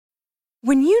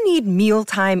When you need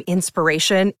mealtime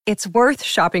inspiration, it's worth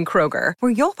shopping Kroger,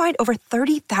 where you'll find over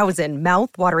 30,000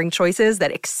 mouth-watering choices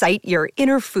that excite your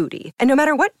inner foodie. And no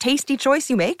matter what tasty choice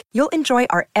you make, you'll enjoy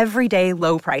our everyday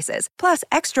low prices, plus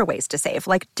extra ways to save,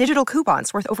 like digital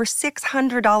coupons worth over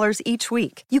 $600 each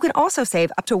week. You can also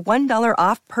save up to $1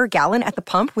 off per gallon at the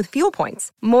pump with fuel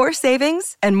points. More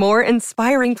savings and more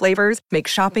inspiring flavors make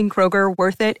shopping Kroger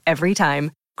worth it every time.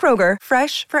 Kroger,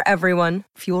 fresh for everyone.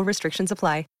 Fuel restrictions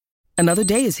apply. Another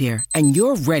day is here, and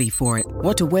you're ready for it.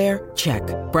 What to wear? Check.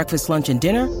 Breakfast, lunch, and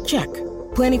dinner? Check.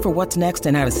 Planning for what's next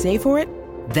and how to save for it?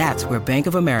 That's where Bank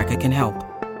of America can help.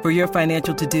 For your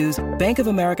financial to-dos, Bank of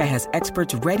America has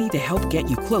experts ready to help get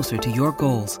you closer to your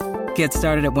goals. Get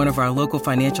started at one of our local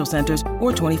financial centers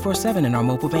or 24/7 in our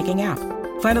mobile banking app.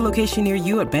 Find a location near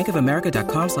you at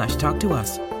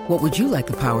bankofamerica.com/talktous. What would you like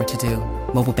the power to do?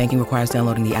 Mobile banking requires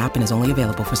downloading the app and is only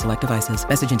available for select devices.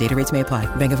 Message and data rates may apply.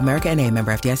 Bank of America N.A.,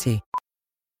 member FDIC.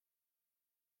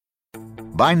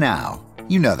 By now,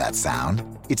 you know that sound.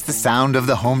 It's the sound of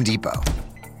the Home Depot.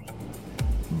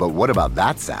 But what about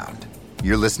that sound?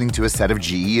 You're listening to a set of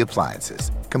GE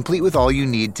appliances, complete with all you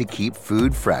need to keep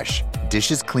food fresh,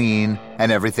 dishes clean,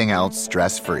 and everything else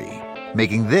stress-free.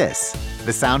 Making this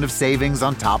the sound of savings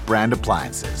on top brand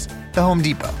appliances. The Home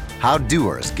Depot. How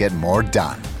doers get more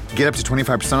done. Get up to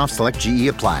 25% off select GE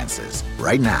appliances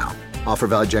right now. Offer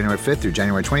valid January 5th through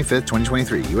January 25th,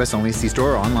 2023. U.S. only. See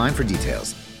store or online for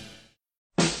details.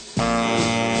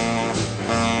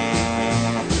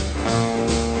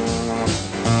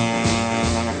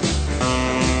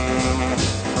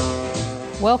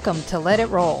 Welcome to Let It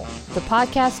Roll, the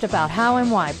podcast about how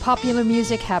and why popular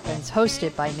music happens,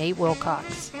 hosted by Nate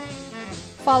Wilcox.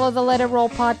 Follow the Let It Roll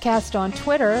podcast on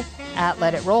Twitter at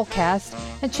Let It Rollcast,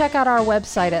 and check out our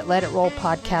website at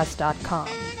letitrollpodcast.com.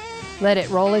 Let It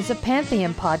Roll is a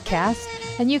Pantheon podcast,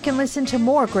 and you can listen to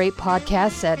more great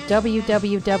podcasts at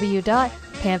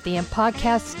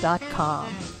www.pantheonpodcasts.com.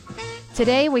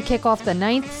 Today, we kick off the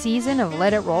 9th season of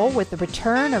Let It Roll with the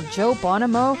return of Joe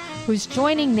Bonamo, who's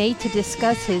joining Nate to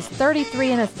discuss his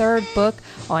 33 1/3 book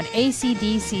on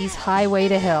AC/DC's Highway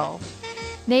to Hell.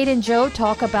 Nate and Joe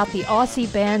talk about the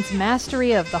Aussie band's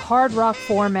mastery of the hard rock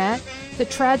format, the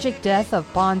tragic death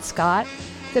of Bon Scott,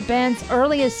 the band's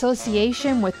early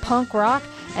association with punk rock,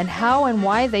 and how and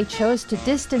why they chose to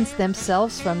distance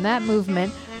themselves from that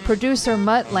movement, producer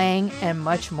Mutt Lange, and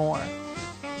much more.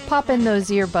 Pop in those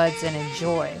earbuds and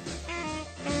enjoy.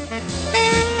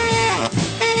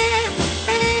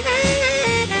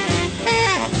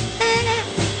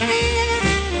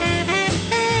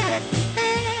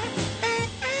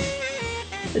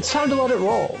 It's time to let it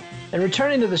roll. And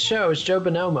returning to the show is Joe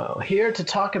Bonomo, here to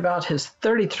talk about his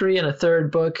 33 1/3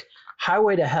 book,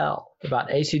 Highway to Hell,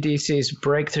 about AC/DC's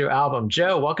breakthrough album.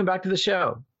 Joe, welcome back to the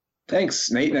show.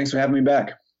 Thanks, Nate. Thanks for having me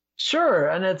back. Sure,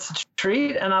 and it's a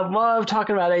treat, and I love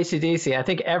talking about AC/DC. I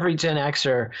think every Gen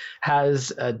Xer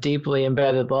has a deeply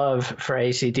embedded love for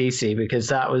AC/DC because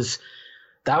that was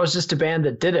just a band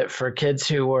that did it for kids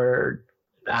who were,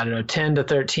 10 to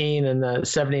 13 in the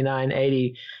 79,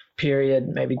 80 period,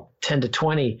 maybe 10 to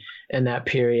 20 in that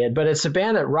period. But it's a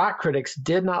band that rock critics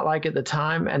did not like at the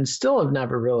time and still have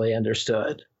never really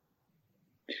understood.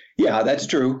 Yeah, that's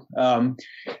true. But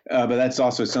that's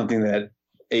also something that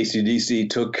AC/DC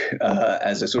took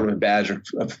as a sort of a badge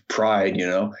of pride,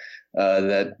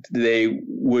 that they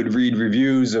would read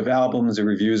reviews of albums or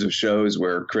reviews of shows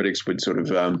where critics would sort of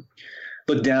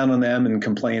look down on them and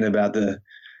complain about the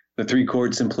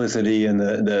three-chord simplicity and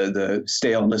the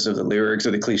staleness of the lyrics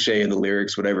or the cliche of the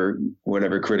lyrics,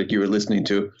 whatever critic you were listening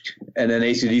to. And then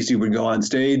AC/DC would go on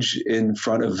stage in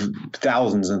front of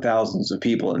thousands and thousands of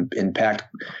people in packed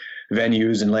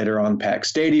venues and later on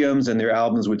packed stadiums, and their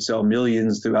albums would sell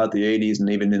millions throughout the 80s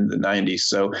and even in the 90s.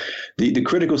 So the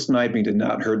critical sniping did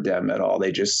not hurt them at all.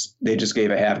 They just gave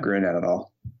a half grin at it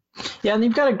all. Yeah, and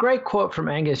you've got a great quote from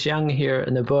Angus Young here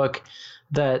in the book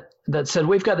that said,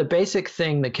 we've got the basic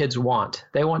thing the kids want.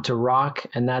 They want to rock,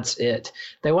 and that's it.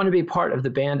 They want to be part of the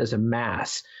band as a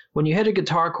mass. When you hit a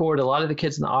guitar chord, a lot of the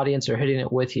kids in the audience are hitting it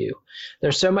with you.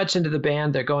 They're so much into the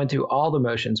band, they're going through all the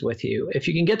motions with you. If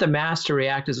you can get the mass to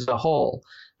react as a whole,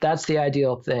 that's the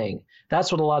ideal thing. That's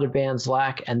what a lot of bands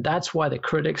lack, and that's why the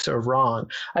critics are wrong.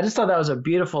 I just thought that was a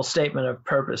beautiful statement of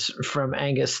purpose from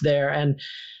Angus there, and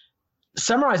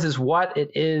summarizes what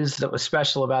it is that was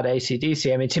special about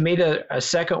AC/DC. I mean, to me, they're a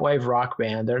second wave rock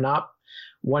band. They're not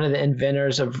one of the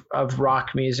inventors of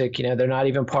rock music. They're not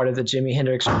even part of the Jimi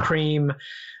Hendrix or Cream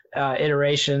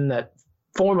iteration that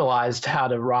formalized how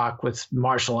to rock with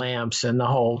Marshall amps and the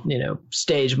whole,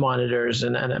 stage monitors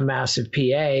and a massive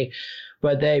PA,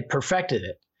 but they perfected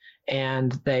it.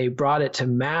 and they brought it to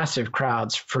massive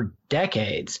crowds for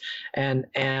decades. And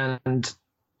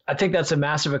I think that's a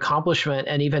massive accomplishment.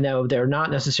 And even though they're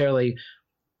not necessarily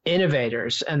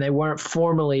innovators and they weren't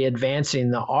formally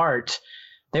advancing the art,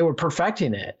 they were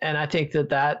perfecting it. And I think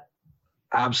that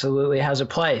absolutely has a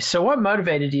place. So what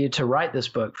motivated you to write this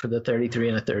book for the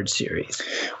 33 1/3 series?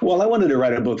 Well, I wanted to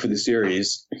write a book for the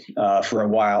series for a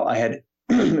while. I had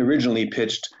originally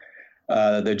pitched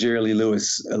the Jerry Lee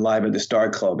Lewis Live at the Star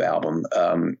Club album.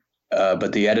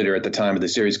 But the editor at the time of the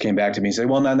series came back to me and said,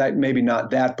 well, maybe not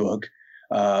that book,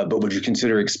 but would you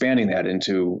consider expanding that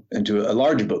into a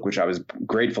larger book, which I was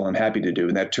grateful and happy to do.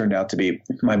 And that turned out to be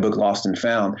my book, Lost and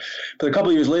Found. But a couple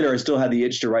of years later, I still had the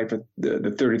itch to write for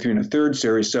the 33 1/3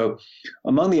 series. So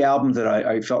among the albums that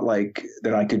I felt like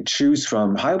that I could choose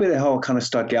from, Highway to Hell kind of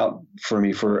stuck out for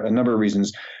me for a number of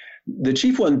reasons. The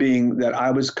chief one being that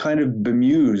I was kind of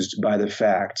bemused by the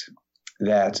fact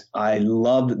that I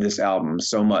loved this album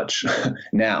so much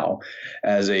now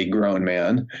as a grown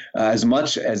man, as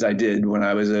much as I did when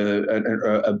I was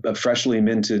a freshly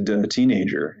minted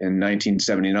teenager in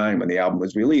 1979 when the album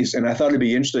was released. And I thought it'd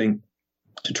be interesting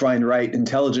to try and write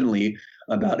intelligently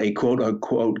about a quote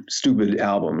unquote stupid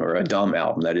album or a dumb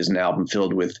album that is an album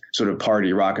filled with sort of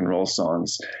party rock and roll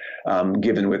songs,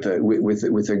 given with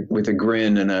a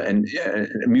grin and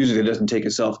a music that doesn't take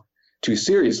itself too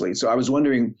seriously. So I was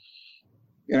wondering,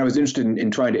 and I was interested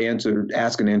in trying to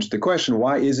ask and answer the question,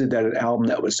 why is it that an album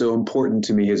that was so important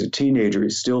to me as a teenager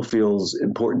still feels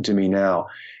important to me now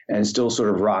and still sort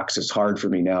of rocks as hard for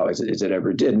me now as it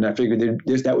ever did? And I figured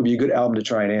that would be a good album to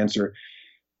try and answer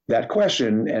that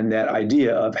question and that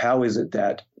idea of how is it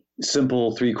that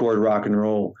simple 3-chord rock and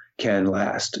roll can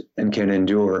last and can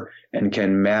endure and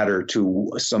can matter to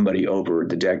somebody over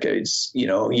the decades. You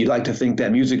know, you'd like to think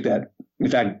that music that, in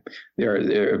fact,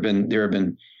 there have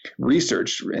been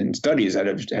research and studies that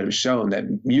have shown that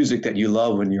music that you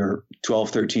love when you're 12,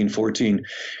 13, 14,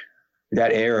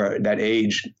 that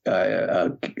age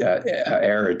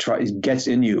gets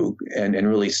in you and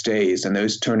really stays. And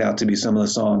those turn out to be some of the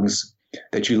songs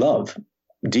that you love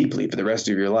deeply for the rest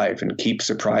of your life and keep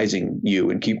surprising you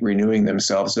and keep renewing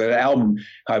themselves. So that album,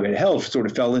 Highway to Hell, sort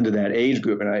of fell into that age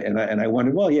group. And I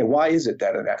wondered, well, yeah, why is it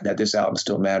that this album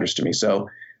still matters to me? So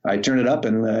I turned it up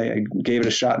and I gave it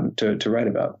a shot to write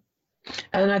about.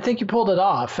 And I think you pulled it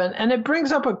off. And it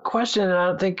brings up a question, and I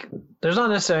don't think there's not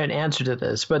necessarily an answer to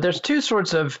this, but there's two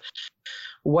sorts of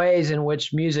ways in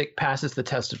which music passes the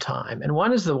test of time. And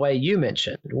one is the way you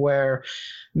mentioned, where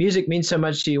music means so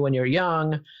much to you when you're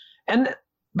young.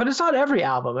 But it's not every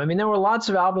album. I mean, there were lots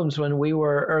of albums when we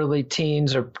were early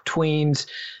teens or tweens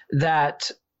that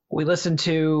we listened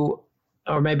to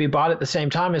or maybe bought at the same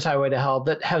time as Highway to Hell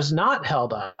that has not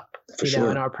held up,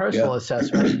 in our personal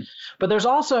assessment. But there's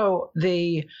also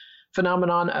the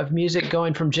phenomenon of music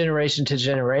going from generation to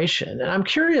generation. And I'm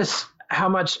curious how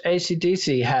much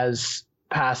AC/DC has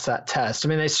passed that test. I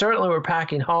mean, they certainly were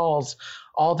packing halls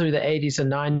all through the 80s and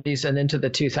 90s and into the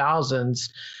 2000s.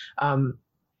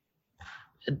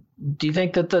 Do you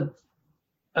think that the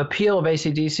appeal of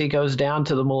AC/DC goes down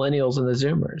to the millennials and the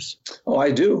Zoomers? Oh,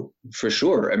 I do, for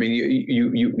sure. I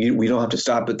mean, we don't have to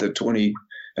stop at the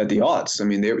aughts. I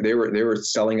mean, they were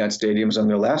selling out stadiums on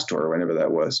their last tour, whenever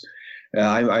that was.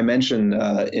 I mentioned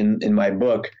in my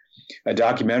book a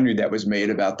documentary that was made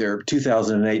about their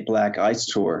 2008 Black Ice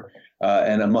tour,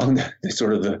 and among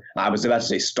I was about to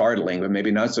say startling, but maybe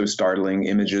not so startling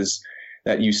images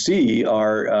that you see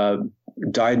are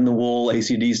dyed-in-the-wool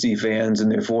AC/DC fans in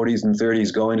their 40s and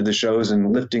 30s going to the shows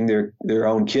and lifting their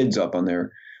own kids up on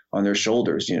their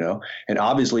shoulders, you know, and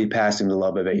obviously passing the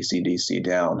love of AC/DC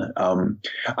down.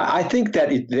 I think that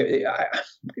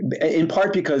in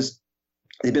part because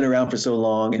they've been around for so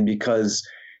long and because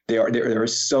there are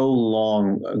so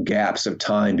long gaps of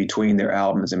time between their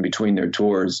albums and between their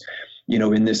tours, you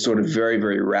know, in this sort of very,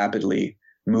 very rapidly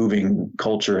moving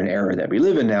culture and era that we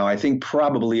live in now. I think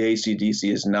probably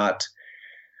AC/DC is not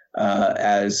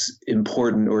as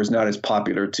important or is not as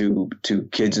popular to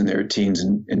kids in their teens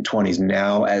and 20s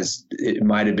now as it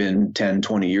might have been 10,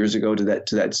 20 years ago to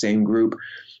that same group.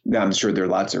 Now, I'm sure there are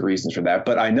lots of reasons for that,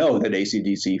 but I know that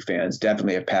AC/DC fans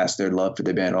definitely have passed their love for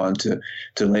the band on to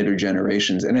later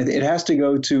generations. And it has to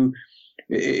go to,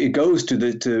 it goes to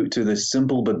the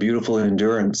simple but beautiful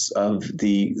endurance of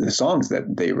the songs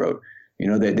that they wrote. You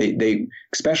know, they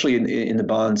especially in the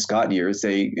Bon Scott years,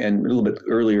 and a little bit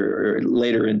earlier or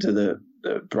later into the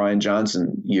Brian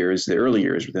Johnson years, the early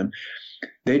years with them,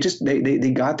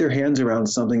 they got their hands around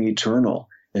something eternal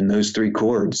in those 3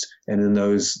 chords and in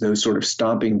those sort of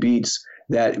stomping beats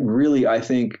that really, I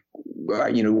think,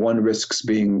 one risks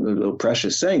being a little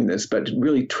precious saying this, but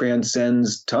really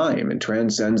transcends time and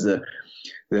transcends the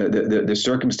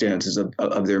circumstances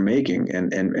of their making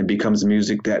and becomes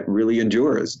music that really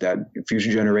endures, that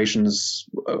future generations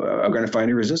are going to find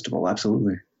irresistible.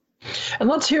 Absolutely. And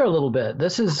let's hear a little bit.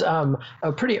 This is a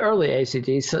pretty early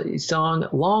AC/DC song,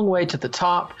 Long Way to the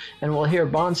Top, and we'll hear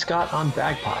Bon Scott on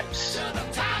bagpipes. To the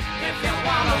top if you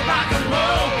wanna rock and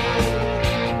roll.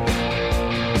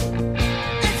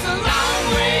 It's a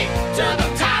long way to the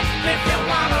top if you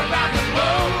wanna rock and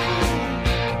roll.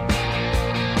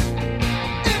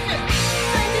 If you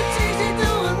think it's easy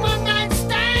doing one-night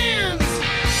stands,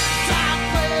 stop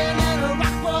playing in a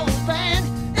rock roll band.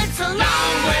 It's a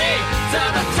long way to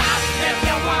the top if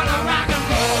you wanna rock and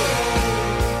roll.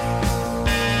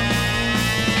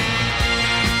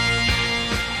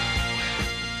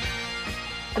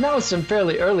 And that was some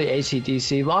fairly early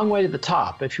AC/DC, Long Way to the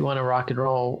Top, if you want to rock and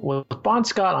roll, with Bon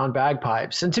Scott on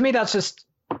bagpipes. And to me, that's just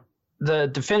the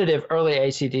definitive early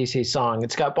AC/DC song.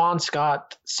 It's got Bon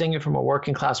Scott singing from a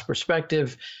working class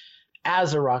perspective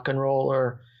as a rock and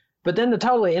roller, but then the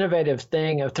totally innovative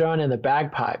thing of throwing in the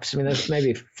bagpipes. I mean, there's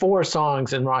maybe 4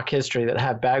 songs in rock history that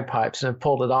have bagpipes and have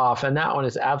pulled it off, and that one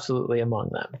is absolutely among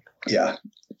them. Yeah.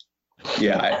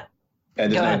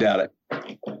 There's no doubt.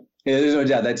 There's no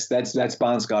doubt that's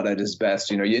Bon Scott at his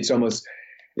best. It's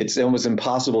almost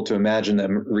impossible to imagine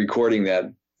them recording that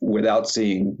without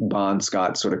seeing Bon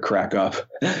Scott sort of crack up,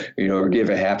 or give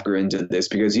a half grin to this,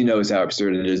 because he knows how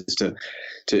absurd it is to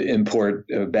import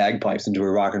bagpipes into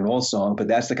a rock and roll song. But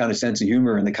that's the kind of sense of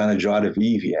humor and the kind of joie de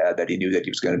vivre he had, that he knew that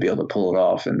he was going to be able to pull it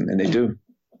off, and they do.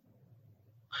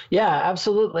 Yeah,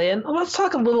 absolutely. And let's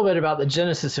talk a little bit about the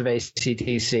genesis of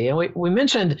AC/DC. And we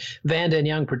mentioned Vanda and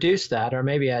Young produced that, or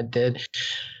maybe I did.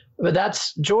 But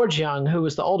that's George Young, who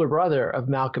was the older brother of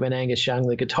Malcolm and Angus Young,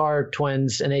 the guitar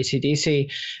twins in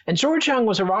AC/DC. And George Young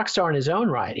was a rock star in his own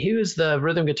right. He was the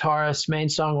rhythm guitarist, main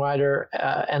songwriter,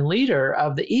 and leader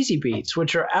of the Easy Beats,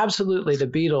 which are absolutely the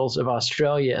Beatles of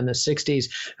Australia in the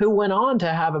 60s, who went on to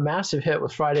have a massive hit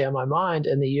with Friday on My Mind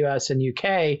in the US and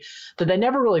UK that they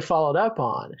never really followed up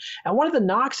on. And one of the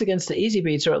knocks against the Easy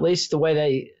Beats, or at least the way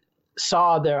they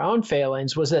saw their own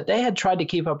failings, was that they had tried to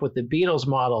keep up with the Beatles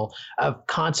model of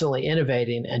constantly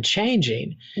innovating and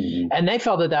changing. Mm-hmm. And they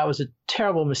felt that was a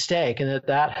terrible mistake, and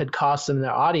that had cost them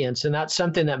their audience. And that's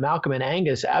something that Malcolm and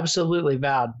Angus absolutely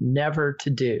vowed never to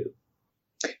do.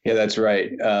 Yeah, that's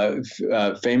right.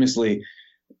 Famously,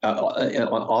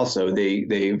 also,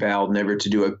 they vowed never to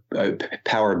do a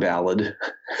power ballad.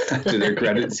 To their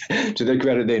credit,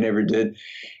 they never did.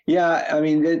 Yeah, I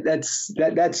mean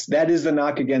that is the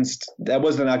knock against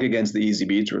the Easy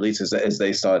Beats, or at least as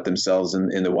they saw it themselves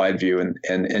in the wide view,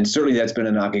 and certainly that's been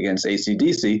a knock against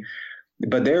AC/DC.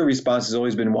 But their response has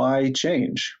always been, why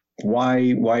change?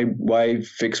 Why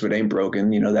fix what ain't broken?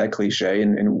 That cliche,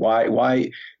 and why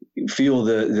feel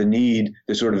the need,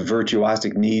 the sort of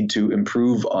virtuosic need to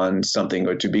improve on something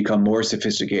or to become more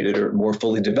sophisticated or more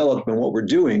fully developed when what we're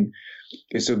doing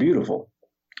is so beautiful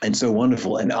and so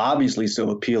wonderful and obviously so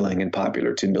appealing and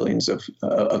popular to millions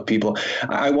of people.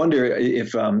 I wonder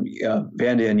if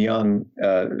Vanda and Young,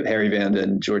 Harry Vanda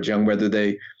and George Young, whether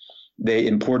they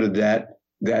imported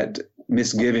that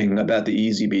misgiving about the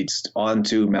Easy Beats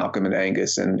onto Malcolm and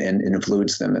Angus and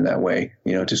influenced them in that way,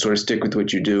 to sort of stick with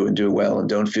what you do and do it well and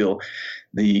don't feel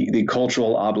the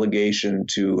cultural obligation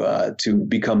to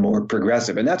become more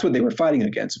progressive. And that's what they were fighting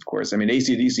against, of course. I mean,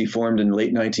 AC/DC formed in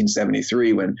late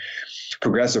 1973 when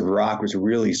progressive rock was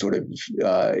really sort of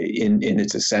in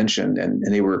its ascension, and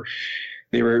they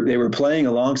were playing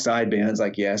alongside bands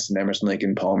like Yes and Emerson, Lake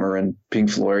and Palmer and Pink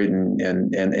Floyd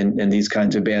and these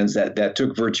kinds of bands that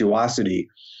took virtuosity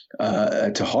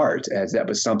to heart, as that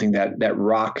was something that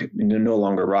rock, no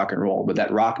longer rock and roll, but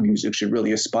that rock music should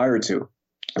really aspire to.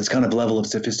 This kind of level of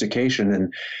sophistication,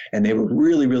 and they were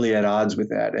really, really at odds with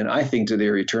that. And I think, to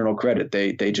their eternal credit,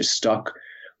 they just stuck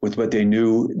with what they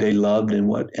knew they loved and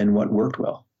what worked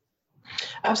well.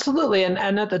 Absolutely,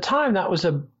 and at the time that was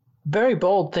a very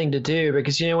bold thing to do,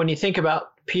 because when you think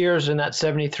about peers in that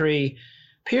 73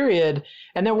 period,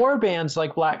 and there were bands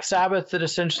like Black Sabbath that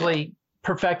essentially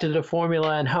perfected a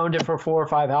formula and honed it for 4 or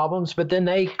 5 albums, but then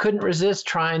they couldn't resist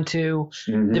trying to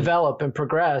develop and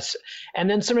progress. And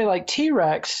then somebody like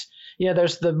T-Rex,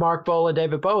 there's the Mark Bolan,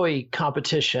 David Bowie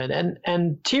competition,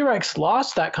 and T-Rex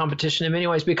lost that competition in many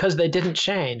ways because they didn't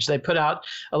change. They put out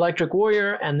Electric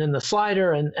Warrior and then the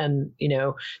Slider and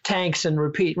Tanks and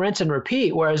repeat, rinse and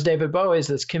repeat, whereas David Bowie is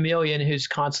this chameleon who's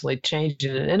constantly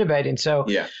changing and innovating. So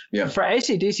for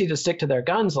AC/DC to stick to their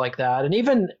guns like that, and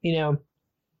even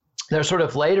their sort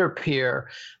of later peer,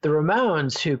 the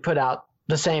Ramones, who put out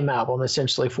the same album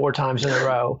essentially 4 times in a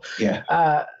row.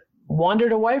 Yeah.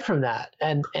 Wandered away from that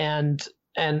and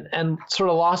sort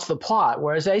of lost the plot,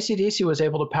 whereas AC/DC was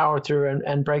able to power through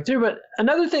and break through. But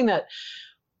another thing that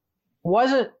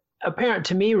wasn't apparent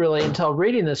to me really until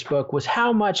reading this book was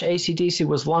how much AC/DC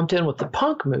was lumped in with the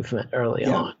punk movement early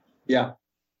on. Yeah.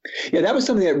 That was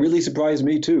something that really surprised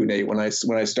me too, Nate, when I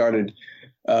started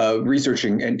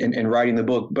researching and writing the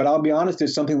book. But I'll be honest,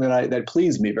 it's something that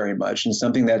pleased me very much, and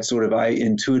something that sort of I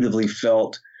intuitively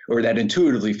felt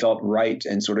right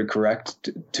and sort of correct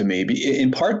to me,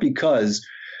 in part because,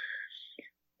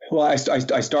 well, I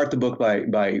start the book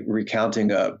by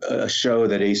recounting a show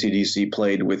that AC/DC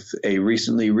played with a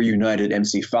recently reunited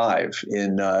MC5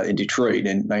 in Detroit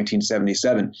in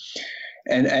 1977.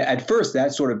 And at first,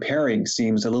 that sort of pairing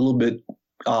seems a little bit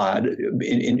odd,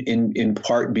 in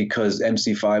part because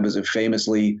MC5 was a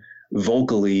famously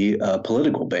vocally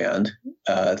political band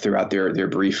throughout their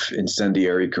brief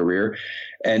incendiary career.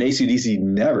 And AC/DC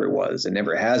never was and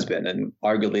never has been, and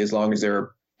arguably as long as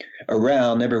they're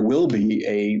around, never will be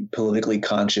a politically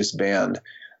conscious band,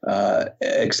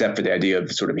 except for the idea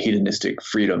of sort of hedonistic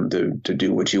freedom to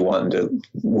do what you want, to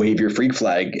wave your freak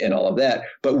flag and all of that.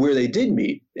 But where they did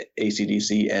meet,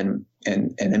 AC/DC and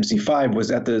MC5, was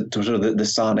at the sort of the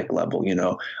sonic level,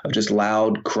 of just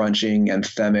loud, crunching,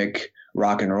 anthemic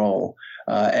rock and roll.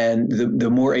 And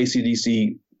the more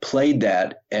AC/DC played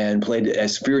that and played it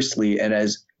as fiercely and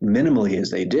as minimally as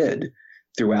they did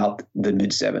throughout the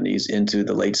mid-'70s into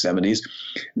the late '70s,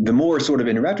 the more sort of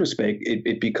in retrospect,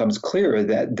 it becomes clear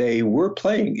that they were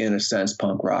playing, in a sense,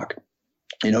 punk rock.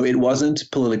 It wasn't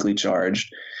politically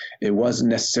charged. It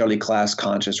wasn't necessarily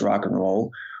class-conscious rock and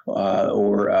roll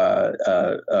or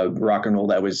rock and roll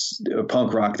that was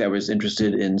punk rock that was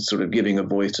interested in sort of giving a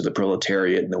voice to the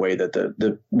proletariat in the way that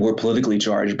the more politically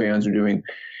charged bands are doing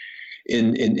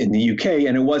in the UK.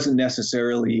 And it wasn't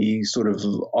necessarily sort of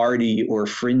arty or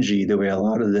fringy the way a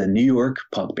lot of the New York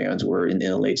punk bands were in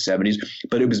the late '70s,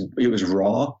 but it was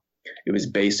raw, it was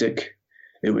basic,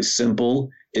 it was simple,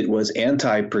 it was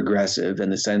anti-progressive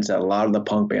in the sense that a lot of the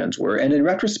punk bands were. And in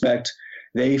retrospect,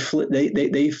 they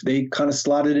kind of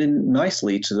slotted in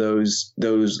nicely to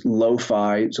those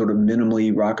lo-fi sort of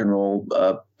minimally rock and roll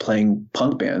playing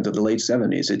punk bands of the late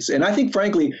 '70s. And I think,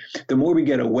 frankly, the more we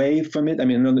get away from it, I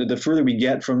mean, the further we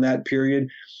get from that period,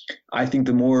 I think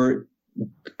the more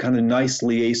kind of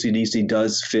nicely AC/DC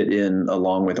does fit in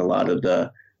along with a lot of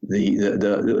the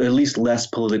at least less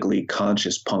politically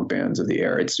conscious punk bands of the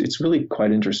era. It's really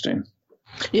quite interesting.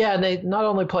 Yeah, and they not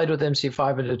only played with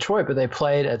MC5 in Detroit, but they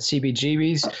played at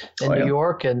CBGB's in New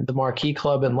York and the Marquee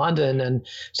Club in London. And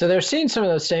so they're seeing some of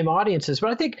those same audiences.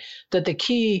 But I think that the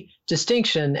key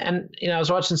distinction, and I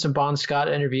was watching some Bon Scott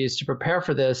interviews to prepare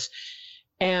for this,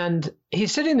 and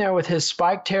he's sitting there with his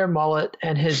spiked hair mullet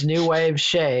and his new wave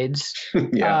shades,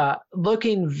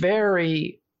 looking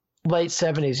very late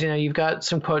 '70s. You've got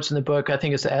some quotes in the book. I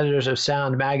think it's the editors of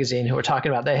Sound magazine who were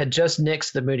talking about they had just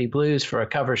nixed the Moody Blues for a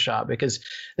cover shot because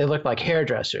they looked like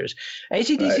hairdressers.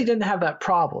 AC/DC didn't have that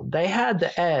problem. They had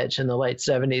the edge in the late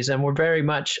 '70s and were very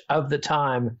much of the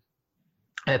time,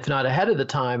 if not ahead of the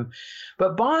time.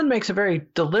 But Bon makes a very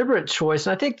deliberate choice,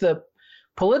 and I think the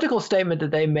political statement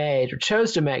that they made or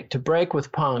chose to make to break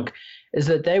with punk is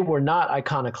that they were not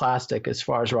iconoclastic as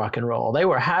far as rock and roll. They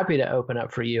were happy to open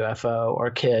up for UFO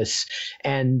or Kiss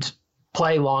and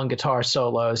play long guitar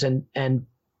solos and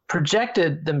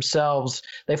projected themselves.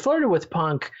 They flirted with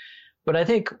punk, but I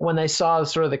think when they saw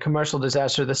sort of the commercial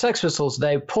disaster of the Sex Pistols,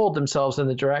 they pulled themselves in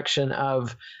the direction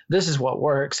of this is what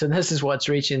works and this is what's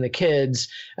reaching the kids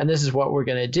and this is what we're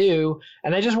going to do.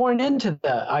 And they just weren't into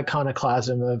the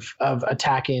iconoclasm of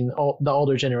attacking the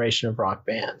older generation of rock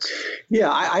bands.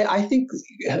 Yeah, I think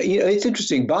it's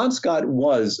interesting. Bon Scott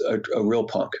was a real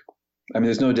punk. I mean,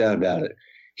 there's no doubt about it.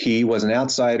 He was an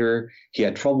outsider. He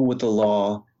had trouble with the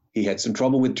law. He had some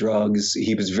trouble with drugs.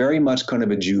 He was very much kind of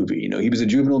a juvie. He was a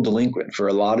juvenile delinquent for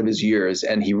a lot of his years,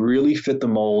 and he really fit the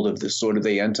mold of this sort of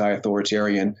the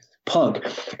anti-authoritarian punk.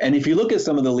 And if you look at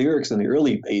some of the lyrics in the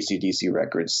early AC/DC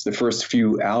records, the first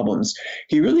few albums,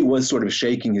 he really was sort of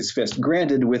shaking his fist,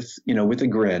 granted with a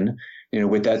grin,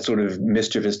 with that sort of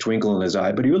mischievous twinkle in his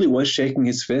eye, but he really was shaking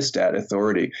his fist at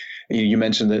authority. You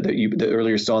mentioned that the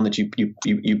earlier song that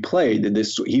you played, that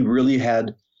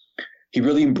he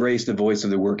really embraced the voice of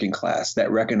the working class that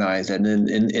recognized that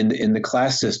in the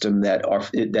class system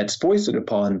that's foisted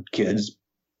upon kids,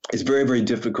 it's very, very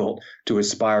difficult to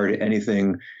aspire to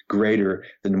anything greater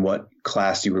than what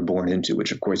class you were born into,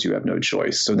 which of course you have no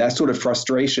choice. So that sort of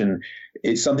frustration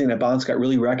is something that Bon Scott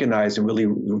really recognized and really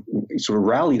sort of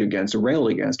railed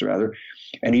against, rather.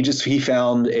 And he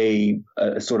found a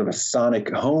sort of a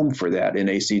sonic home for that in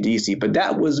AC/DC. But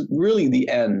that was really the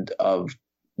end of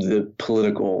the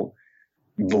political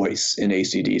voice in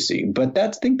AC/DC. But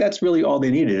I think that's really all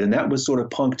they needed. And that was sort of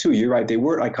punk too. You're right. They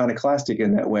weren't iconoclastic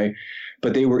in that way,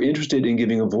 but they were interested in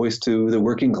giving a voice to the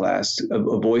working class, a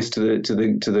voice to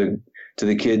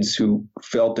the kids who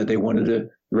felt that they wanted to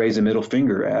raise a middle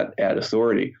finger at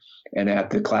authority and at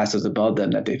the classes above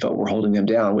them that they felt were holding them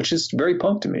down, which is very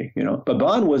punk to me, you know. But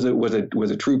Bon was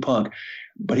a true punk,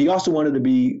 but he also wanted to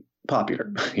be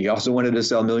popular. He also wanted to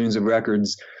sell millions of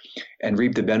records and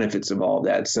reap the benefits of all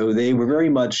that. So they were very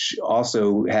much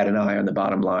also had an eye on the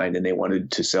bottom line, and they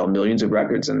wanted to sell millions of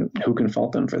records, and who can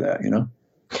fault them for that, you know?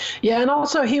 Yeah, and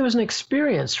also he was an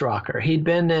experienced rocker. He'd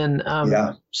been in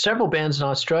several bands in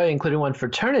Australia, including one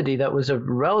Fraternity that was a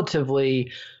relatively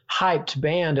hyped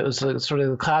band. It was sort of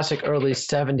the classic early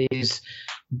 70s,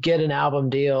 get an album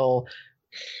deal,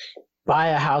 buy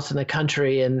a house in the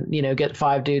country, and, you know, get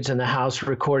 5 dudes in the house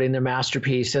recording their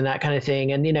masterpiece and that kind of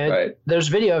thing. And, you know, There's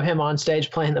video of him on stage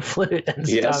playing the flute and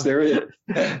stuff. Yes, there is.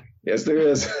 Yes, there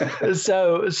is.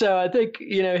 So I think,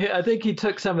 you know, I think he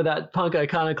took some of that punk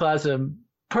iconoclasm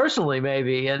personally,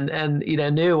 maybe, and you know,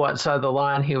 knew what side of the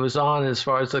line he was on as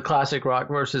far as the classic rock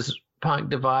versus punk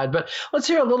divide. But let's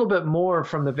hear a little bit more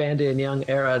from the Van Dan Young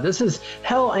era. This is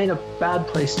Hell Ain't a Bad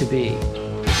Place to Be.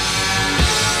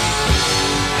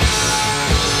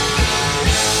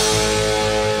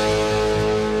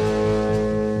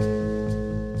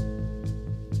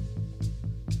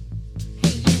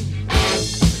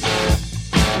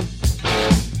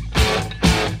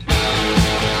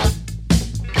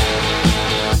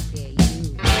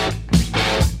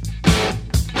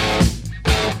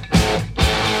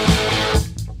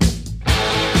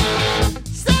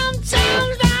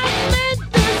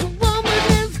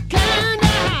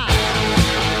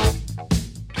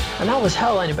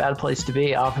 Hell Ain't a Bad Place to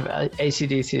Be off of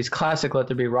AC/DC's classic Let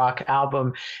There Be Rock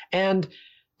album. And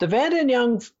the Van Dan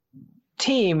Young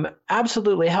team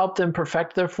absolutely helped them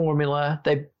perfect their formula.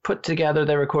 They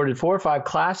recorded 4 or 5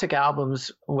 classic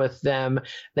albums with them.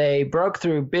 They broke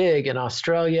through big in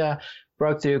Australia,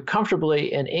 broke through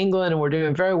comfortably in England, and were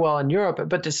doing very well in Europe.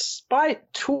 But despite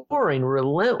touring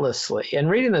relentlessly and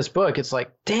reading this book, it's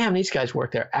like, damn, these guys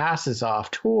worked their asses off,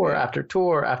 tour after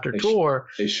tour after tour.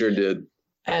 They sure did.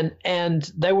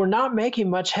 And they were not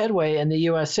making much headway in the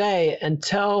USA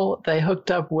until they hooked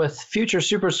up with future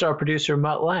superstar producer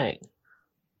Mutt Lange.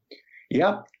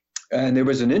 Yeah, and there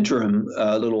was an interim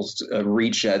little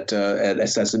reach at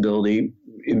accessibility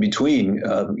in between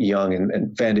Young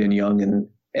and Van Dan Young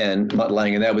and Mutt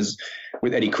Lange, and that was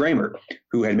with Eddie Kramer,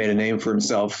 who had made a name for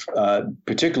himself,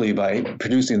 particularly by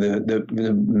producing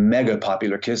the mega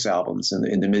popular Kiss albums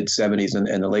in the mid 70s and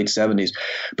the late 70s.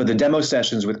 But the demo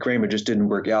sessions with Kramer just didn't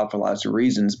work out for lots of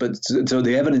reasons. But so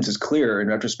the evidence is clear in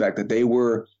retrospect that they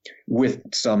were, with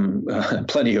some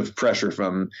plenty of pressure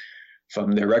from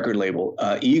their record label,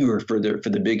 eager for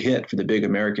the big hit, for the big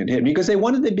American hit, because they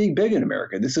wanted to be big in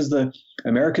America.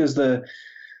 America's the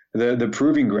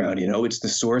proving ground, you know. It's the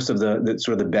source of the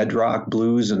sort of the bedrock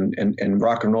blues and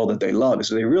rock and roll that they love.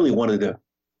 So they really wanted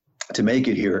to make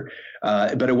it here.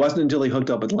 But it wasn't until they hooked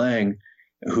up with Lange,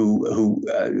 who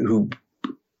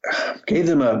gave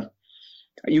them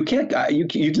you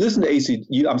listen to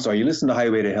you listen to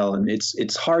Highway to Hell, and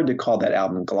it's hard to call that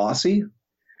album glossy,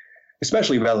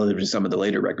 especially relative to some of the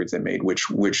later records they made,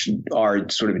 which are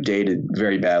sort of dated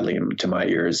very badly to my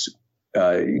ears.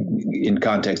 In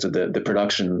context of the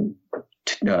production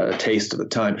taste of the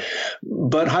time,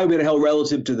 but Highway to Hell,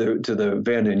 relative to the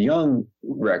Van Dan Young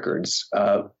records,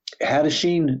 had a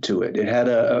sheen to it. It had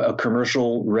a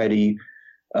commercial ready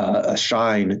a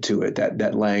shine to it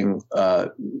that Lange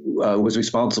was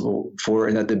responsible for,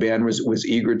 and that the band was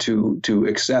eager to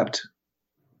accept.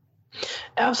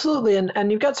 Absolutely.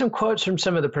 And you've got some quotes from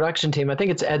some of the production team. I think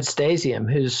it's Ed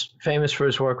Stasium, who's famous for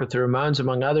his work with the Ramones,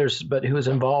 among others, but who was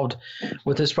involved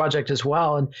with this project as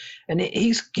well. And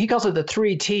he calls it the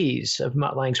 3 T's of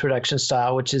Mutt Lange's production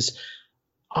style, which is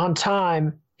on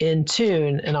time, in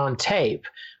tune, and on tape,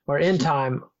 or in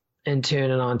time, in tune,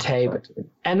 and on tape.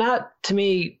 And that, to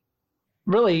me,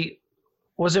 really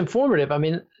was informative. I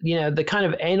mean, you know, the kind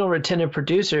of anal retentive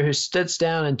producer who sits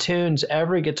down and tunes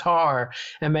every guitar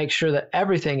and makes sure that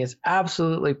everything is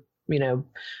absolutely, you know,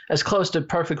 as close to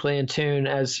perfectly in tune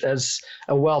as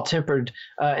a well-tempered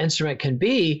instrument can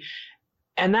be.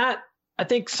 And that I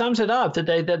think sums it up that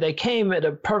they came at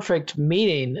a perfect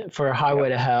meeting for Highway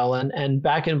to Hell and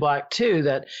Back in Black too,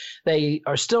 that they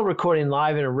are still recording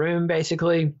live in a room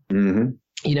basically,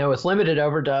 with limited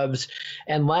overdubs,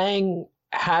 and Lang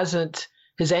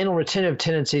his anal retentive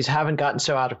tendencies haven't gotten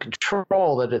so out of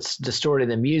control that it's distorting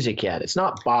the music yet. It's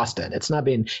not Boston. It's not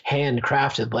being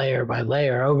handcrafted layer by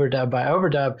layer, overdub by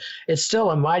overdub. It's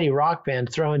still a mighty rock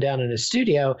band thrown down in a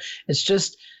studio. It's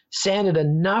just sanded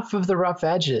enough of the rough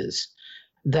edges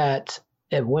that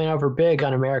it went over big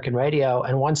on American radio.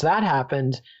 And once that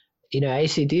happened,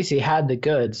 AC/DC had the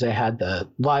goods. They had the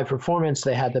live performance.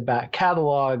 They had the back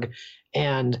catalog.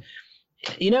 And,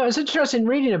 it's interesting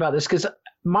reading about this because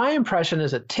my impression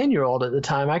as a 10-year-old at the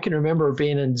time, I can remember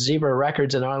being in Zebra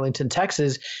Records in Arlington,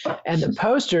 Texas, and the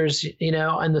posters, in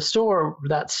the store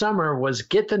that summer was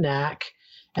Get the Knack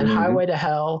and Highway to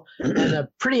Hell and a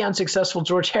pretty unsuccessful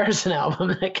George Harrison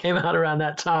album that came out around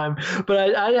that time.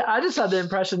 But I just had the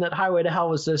impression that Highway to Hell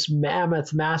was this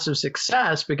mammoth, massive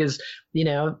success because,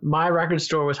 my record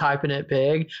store was hyping it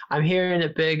big. I'm hearing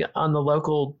it big on the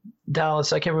local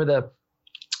Dallas. I can't remember the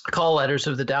call letters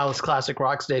of the Dallas Classic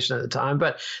Rock station at the time,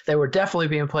 but they were definitely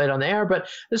being played on the air. But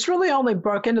this really only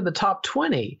broke into the top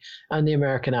 20 on the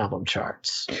American album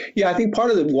charts. Yeah, I think part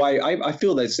of why I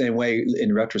feel that same way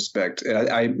in retrospect.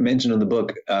 I mentioned in the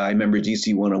book, I remember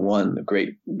DC 101, the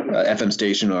great FM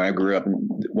station where I grew up in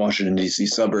Washington, D.C.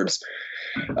 suburbs.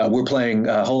 We're playing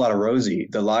A Whole Lot of Rosie,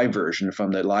 the live version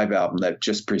from the live album that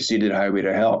just preceded Highway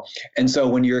to Hell. And so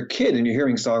when you're a kid and you're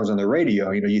hearing songs on the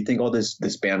radio, you think, oh, this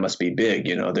band must be big.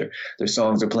 Their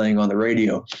songs are playing on the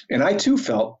radio. And I too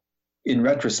felt, in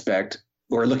retrospect,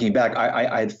 or looking back,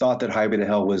 I thought that Highway to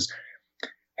Hell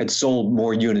had sold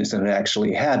more units than it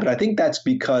actually had. But I think that's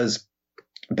because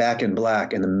Back in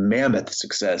Black and the mammoth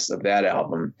success of that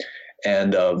album,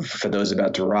 and For Those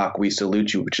About to Rock, We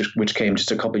Salute You, which came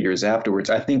just a couple years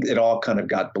afterwards. I think it all kind of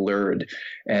got blurred.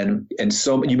 And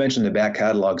so you mentioned the back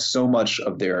catalog, so much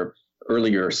of their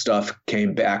earlier stuff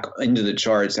came back into the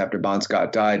charts after Bon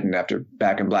Scott died and after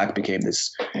Back in Black became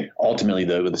this ultimately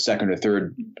the second or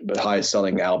third highest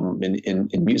selling album in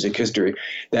music history,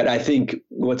 that I think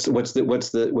what's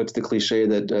the cliche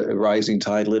that a rising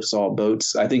tide lifts all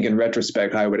boats. I think in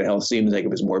retrospect, Highway to Hell seems like it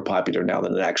was more popular now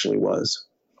than it actually was.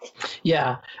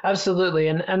 Yeah, absolutely.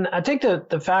 And I think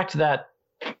the fact that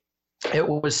it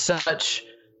was such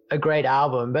a great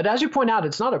album, but as you point out,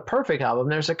 it's not a perfect album.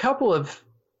 There's a couple of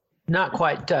not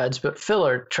quite duds, but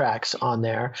filler tracks on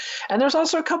there. And there's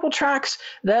also a couple tracks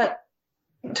that,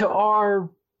 to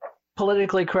our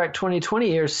politically correct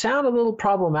 2020 ears, sound a little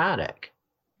problematic.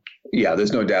 Yeah,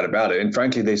 there's no doubt about it. And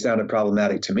frankly, they sounded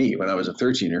problematic to me when I was a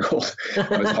 13-year-old.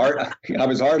 I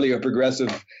was hardly a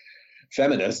progressive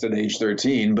feminist at age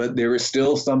 13, but there was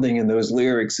still something in those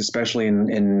lyrics, especially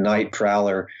in Night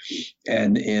Prowler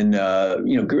and in,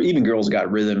 even Girls Got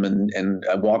Rhythm and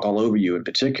Walk All Over You in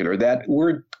particular, that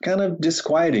were kind of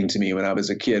disquieting to me when I was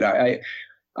a kid.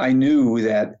 I knew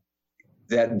that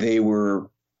they were,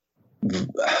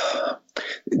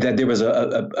 that there was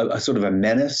a sort of a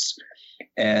menace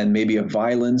and maybe a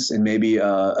violence and maybe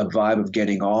a vibe of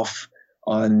getting off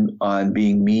on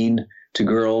being mean to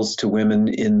girls, to women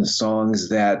in the songs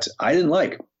that I didn't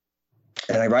like.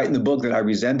 And I write in the book that I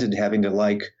resented having to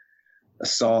like a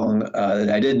song that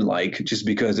I didn't like just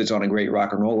because it's on a great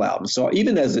rock and roll album. So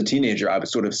even as a teenager, I was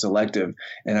sort of selective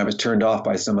and I was turned off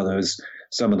by some of those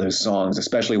songs,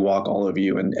 especially Walk All Over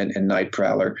You and Night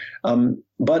Prowler.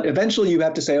 But eventually you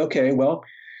have to say, okay, well,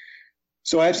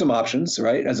 so I have some options,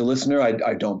 right? As a listener,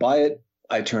 I don't buy it.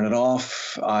 I turn it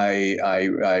off. I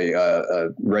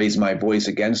raise my voice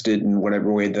against it in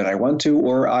whatever way that I want to,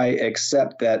 or I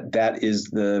accept that is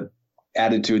the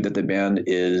attitude that the band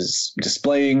is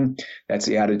displaying. That's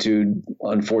the attitude,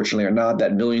 unfortunately or not,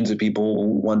 that millions of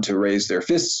people want to raise their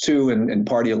fists to and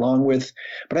party along with.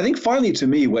 But I think finally, to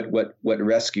me, what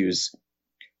rescues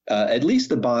at least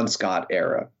the Bon Scott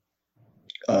era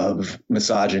of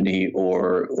misogyny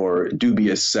or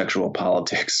dubious sexual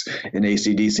politics in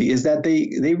AC/DC is that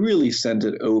they really sent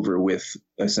it over with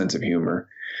a sense of humor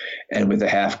and with a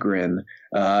half grin.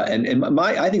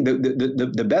 I think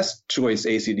the best choice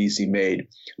AC/DC made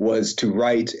was to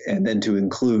write and then to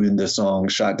include the song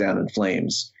 "Shot Down in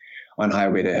Flames" on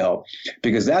Highway to Hell,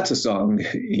 because that's a song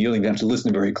you don't even have to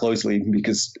listen very closely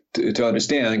because to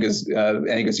understand, because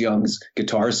Angus Young's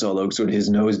guitar solo, sort of his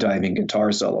nose-diving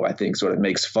guitar solo, I think sort of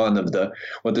makes fun of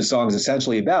what the song is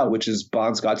essentially about, which is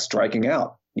Bon Scott striking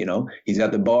out. You know, he's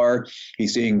at the bar,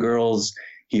 he's seeing girls,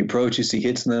 he approaches, he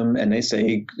hits them, and they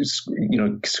say,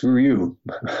 screw you.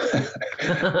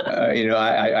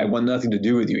 I want nothing to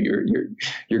do with you.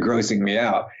 You're grossing me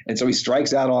out. And so he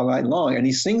strikes out all night long, and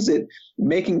he sings it,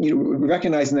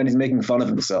 recognizing that he's making fun of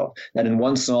himself. That in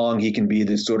one song he can be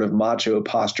this sort of macho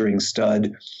posturing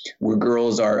stud, where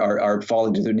girls are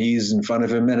falling to their knees in front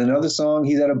of him. And another song,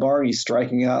 he's at a bar, he's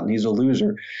striking out, and he's a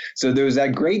loser. So there's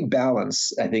that great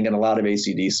balance, I think, in a lot of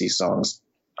AC/DC songs,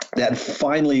 that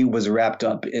finally was wrapped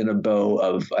up in a bow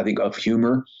of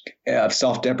humor, of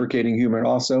self-deprecating humor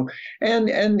also, and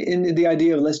in the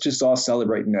idea of let's just all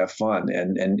celebrate and have fun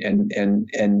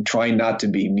and trying not to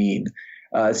be mean.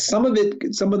 Some of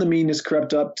the meanness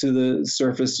crept up to the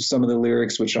surface of some of the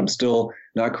lyrics, which I'm still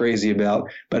not crazy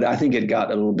about, but I think it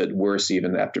got a little bit worse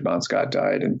even after Bon Scott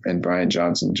died and Brian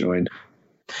Johnson joined.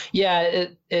 Yeah,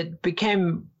 it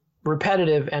became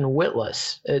repetitive and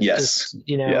witless. Yes.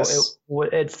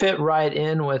 It fit right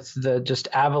in with the just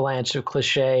avalanche of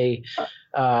cliche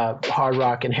hard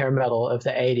rock and hair metal of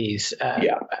the 80s.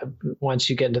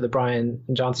 Once you get into the Brian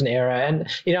Johnson era. And,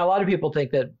 a lot of people think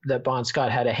that Bon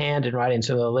Scott had a hand in writing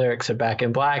some of the lyrics of Back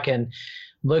in Black, and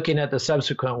looking at the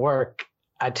subsequent work,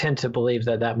 I tend to believe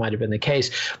that might have been the case.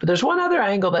 But there's one other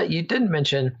angle that you didn't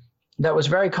mention that was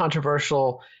very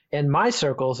controversial in my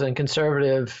circles in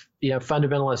conservative,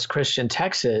 fundamentalist Christian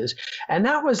Texas, and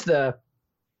that was the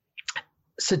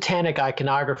satanic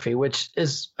iconography, which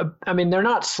is, they're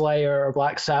not Slayer or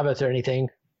Black Sabbath or anything,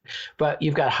 but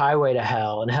you've got Highway to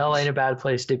Hell, and hell ain't a bad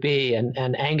place to be, and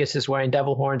Angus is wearing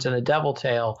devil horns and a devil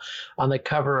tail on the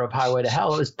cover of Highway to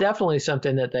Hell. It was definitely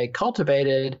something that they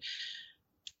cultivated.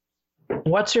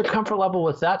 What's your comfort level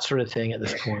with that sort of thing at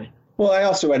this point? Well, I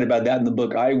also write about that in the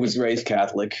book. I was raised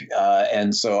Catholic,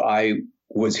 and so I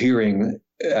was hearing,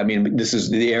 this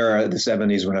is the era of the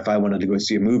 70s when if I wanted to go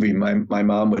see a movie, my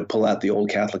mom would pull out the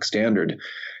old Catholic Standard,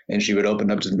 and she would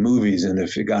open up to the movies, and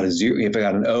if it got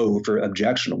an O for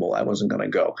objectionable, I wasn't going to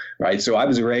go, right? So I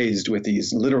was raised with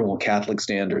these literal Catholic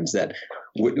standards that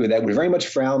would very much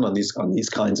frown on these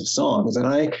kinds of songs, and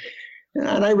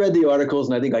I read the articles,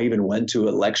 and I think I even went to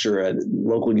a lecture at a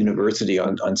local university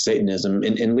on Satanism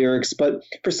in lyrics. But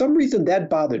for some reason, that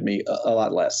bothered me a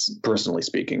lot less, personally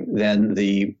speaking, than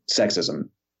the sexism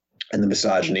and the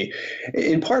misogyny,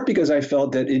 in part because I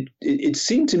felt that it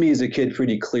seemed to me as a kid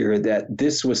pretty clear that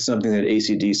this was something that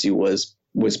AC/DC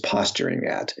was posturing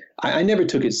at. I never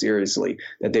took it seriously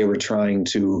that they were trying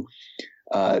to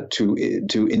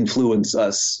influence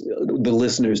us, the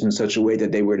listeners, in such a way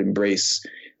that they would embrace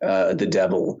the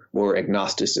devil or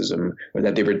agnosticism, or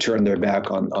that they would turn their back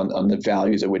on the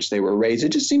values at which they were raised.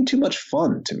 It just seemed too much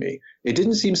fun to me. It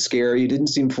didn't seem scary. It didn't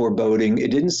seem foreboding. It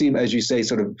didn't seem, as you say,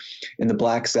 sort of in the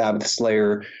Black Sabbath,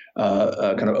 Slayer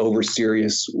kind of over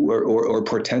serious or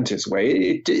portentous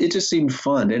way. It just seemed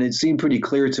fun, and it seemed pretty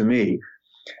clear to me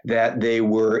that they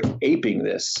were aping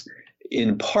this,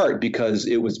 in part because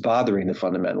it was bothering the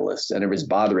fundamentalists and it was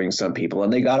bothering some people,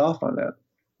 and they got off on that.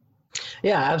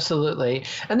 Yeah, absolutely.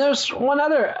 And there's one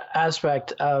other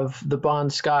aspect of the Bon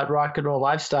Scott rock and roll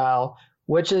lifestyle,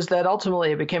 which is that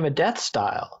ultimately it became a death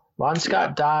style. Bon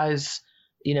Scott dies,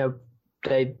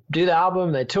 they do the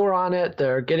album, they tour on it,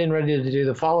 they're getting ready to do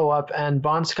the follow-up, and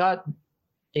Bon Scott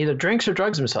either drinks or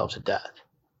drugs himself to death.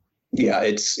 Yeah,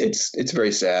 it's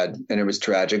very sad, and it was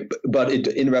tragic. But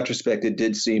in retrospect, it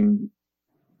did seem,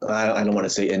 I don't want to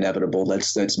say inevitable.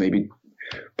 That's maybe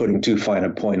putting too fine a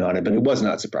point on it, but it was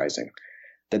not surprising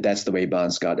that that's the way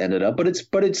Bon Scott ended up. But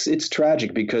it's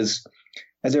tragic because,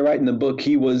 as I write in the book,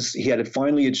 he had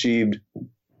finally achieved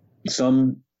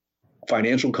some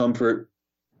financial comfort.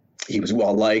 He was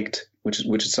well liked, which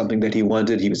is something that he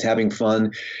wanted. He was having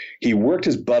fun. He worked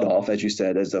his butt off, as you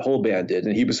said, as the whole band did,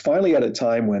 and he was finally at a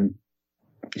time when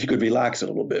he could relax a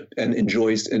little bit and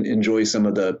enjoy some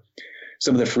of the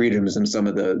freedoms and some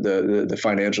of the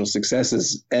financial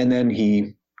successes. And then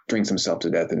he drinks himself to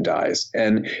death and dies.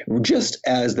 And just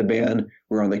as the band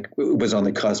was on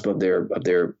the cusp of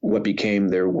their what became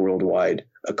their worldwide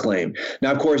acclaim.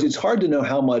 Now, of course, it's hard to know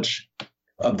how much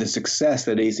of the success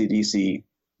that AC/DC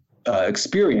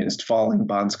experienced following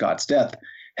Bon Scott's death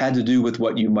had to do with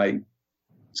what you might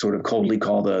sort of coldly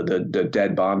call the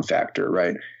dead bomb factor,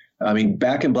 right? I mean,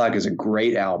 Back in Black is a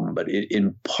great album, but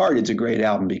in part it's a great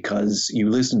album because you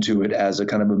listen to it as a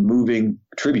kind of a moving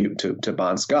tribute to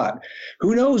Bon Scott.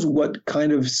 Who knows what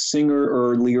kind of singer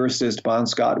or lyricist Bon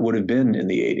Scott would have been in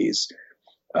the 80s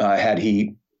had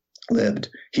he lived.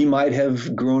 He might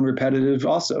have grown repetitive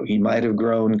also. He might have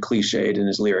grown cliched in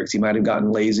his lyrics. He might have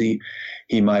gotten lazy.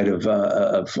 He might have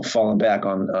fallen back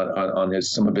on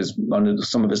some of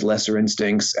his lesser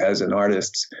instincts as an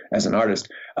artist. But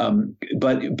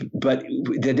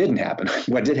that didn't happen.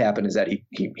 What did happen is that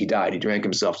he died. He drank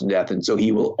himself to death, and so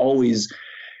he will always,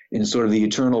 in sort of the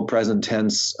eternal present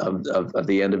tense of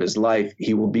the end of his life,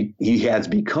 he has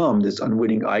become this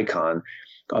unwitting icon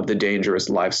of the dangerous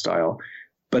lifestyle.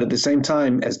 But at the same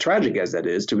time, as tragic as that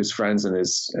is to his friends and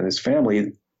his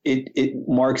family, it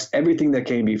marks everything that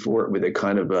came before it with a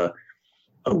kind of a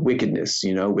wickedness,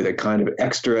 with a kind of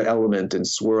extra element and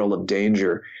swirl of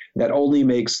danger that only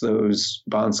makes those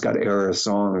Bon Scott era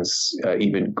songs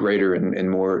even greater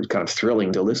and more kind of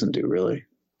thrilling to listen to, really.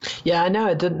 Yeah, I know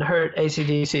it didn't hurt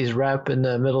AC/DC's rep in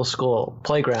the middle school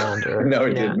playground or no,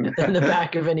 it didn't. in the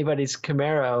back of anybody's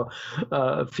Camaro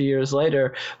a few years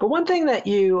later. But one thing that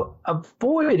you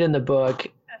avoid in the book,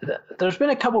 there's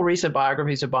been a couple recent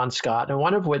biographies of Bon Scott, and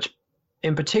one of which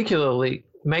in particularly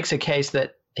makes a case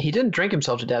that he didn't drink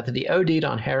himself to death, that he OD'd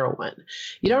on heroin.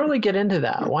 You don't really get into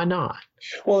that. Why not?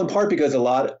 Well, in part because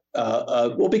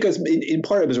because in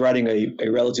part I was writing a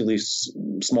relatively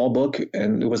small book,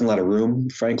 and there wasn't a lot of room,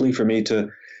 frankly, for me to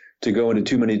go into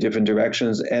too many different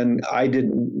directions. And I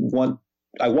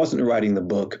wasn't writing the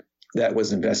book that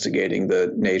was investigating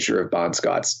the nature of Bon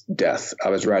Scott's death. I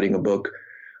was writing a book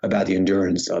about the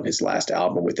endurance of his last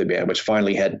album with the band, which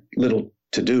finally had little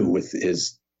to do with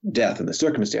his death and the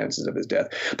circumstances of his death,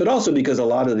 but also because a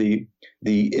lot of the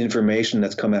information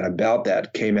that's come out about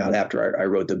that came out after I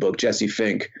wrote the book. Jesse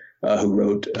Fink, who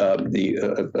wrote I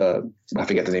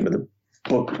forget the name of the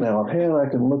book now offhand. I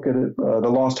can look at it. The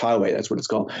Lost Highway, that's what it's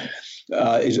called.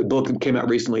 Is a book that came out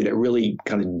recently that really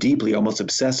kind of deeply, almost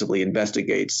obsessively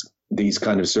investigates these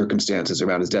kind of circumstances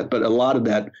around his death. But a lot of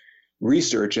that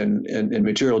research and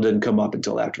material didn't come up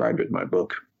until after I'd written my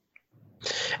book.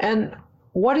 And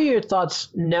what are your thoughts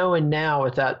knowing now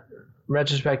with that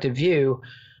retrospective view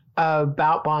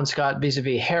about Bon Scott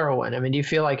vis-a-vis heroin? I mean, do you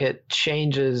feel like it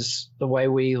changes the way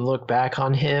we look back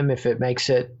on him, if it makes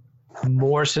it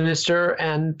more sinister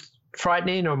and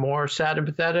frightening or more sad and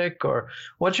pathetic? Or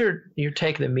what's your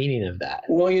take on the meaning of that?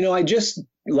 Well,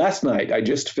 last night I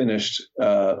just finished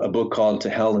a book called To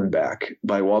Hell and Back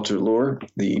by Walter Lure,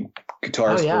 the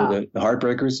guitarist for the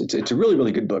Heartbreakers. It's a really,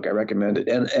 really good book. I recommend it.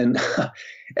 And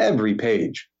every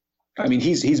page, I mean,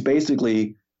 he's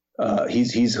basically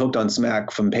he's hooked on smack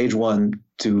from page 1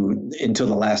 until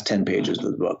the last 10 pages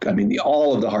of the book. I mean,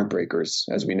 all of the Heartbreakers,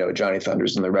 as we know, Johnny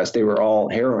Thunders and the rest, they were all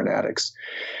heroin addicts.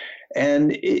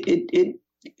 And it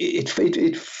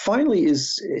finally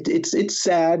is. It's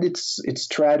sad. It's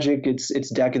tragic.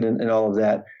 It's decadent and all of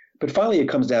that. But finally, it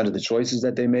comes down to the choices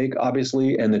that they make,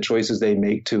 obviously, and the choices they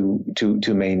make to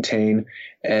maintain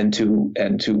and to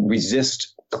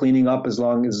resist cleaning up as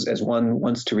long as one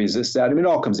wants to resist that. I mean, it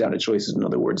all comes down to choices. In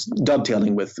other words,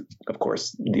 dovetailing with, of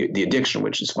course, the addiction,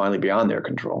 which is finally beyond their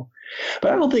control.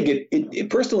 But I don't think it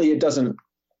personally, it doesn't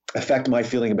affect my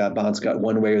feeling about Bon Scott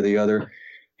one way or the other.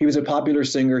 He was a popular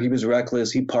singer. He was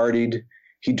reckless. He partied.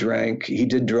 He drank. He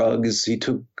did drugs. He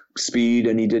took speed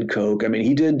and he did coke. I mean,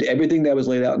 he did everything that was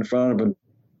laid out in front of him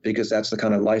because that's the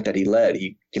kind of life that he led.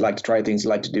 He liked to try things. He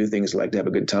liked to do things. He liked to have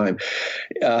a good time.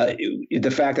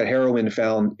 The fact that heroin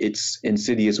found its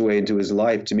insidious way into his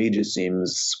life, to me, just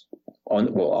seems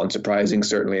unsurprising,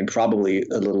 certainly, and probably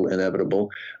a little inevitable.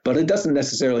 But it doesn't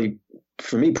necessarily,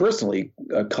 for me personally,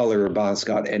 color Bon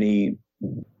Scott any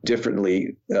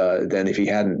differently than if he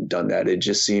hadn't done that. It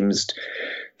just seems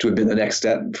to have been the next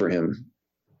step for him.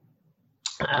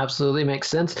 Absolutely makes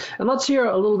sense. And let's hear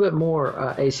a little bit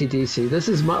more AC/DC. This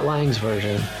is Mutt Lange's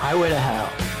version, Highway to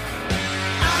Hell.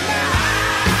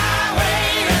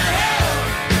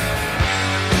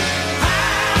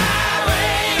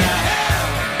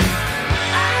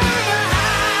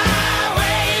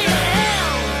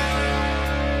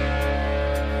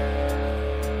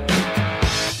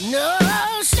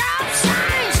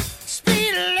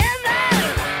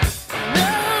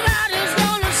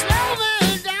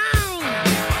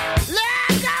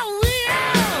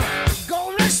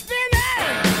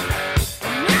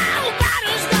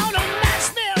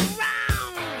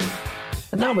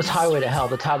 Was Highway to Hell,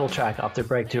 the title track off their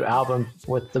breakthrough album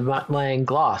with the Mutt Lange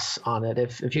gloss on it,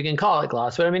 if you can call it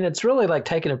gloss. But I mean, it's really like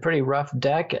taking a pretty rough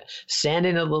deck,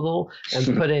 sanding it a little,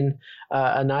 and putting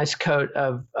a nice coat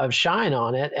of shine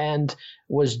on it, and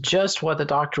was just what the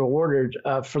doctor ordered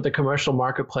for the commercial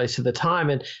marketplace at the time.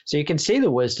 And so you can see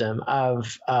the wisdom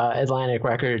of Atlantic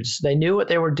Records. They knew what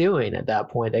they were doing at that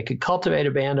point. They could cultivate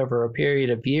a band over a period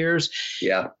of years.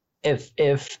 Yeah.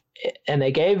 And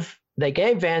they gave they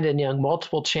gave Vanden Young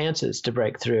multiple chances to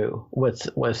break through with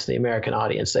the American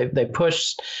audience. They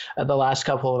pushed the last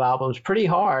couple of albums pretty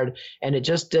hard, and it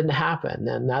just didn't happen.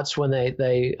 And that's when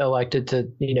they elected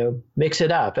to, mix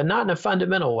it up, and not in a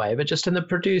fundamental way, but just in the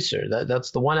producer.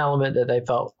 That's the one element that they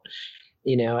felt,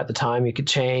 at the time you could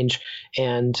change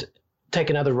and take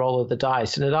another roll of the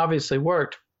dice. And it obviously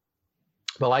worked.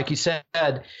 But like you said,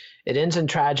 it ends in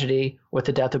tragedy with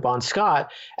the death of Bon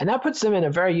Scott, and that puts them in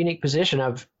a very unique position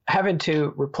of having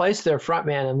to replace their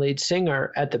frontman and lead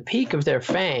singer at the peak of their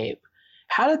fame.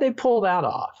 How did they pull that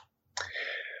off?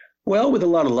 Well, with a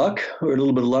lot of luck, or a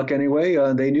little bit of luck anyway.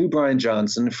 They knew Brian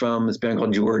Johnson from this band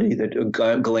called Geordie,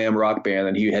 that glam rock band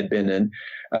that he had been in.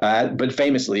 But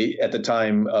famously, at the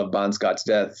time of Bon Scott's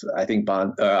death, I think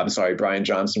Brian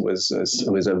Johnson was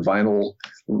a vinyl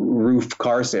roof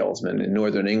car salesman in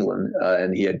Northern England,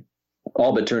 and he had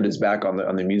all but turned his back on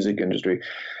the music industry.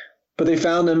 But they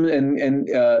found him, and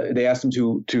they asked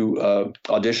him to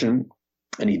audition,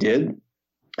 and he did.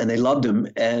 And they loved him,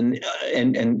 and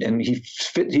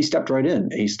he stepped right in.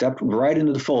 He stepped right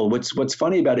into the fold. What's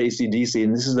funny about AC/DC,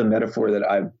 and this is the metaphor that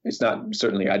I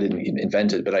didn't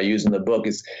invent it, but I use in the book,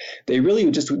 is they really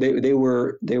just they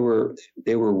were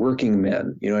working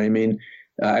men. You know what I mean?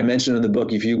 I mentioned in the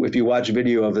book, if you watch a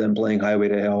video of them playing Highway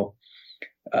to Hell,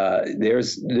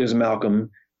 there's Malcolm.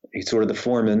 He's sort of the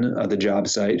foreman of the job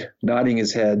site, nodding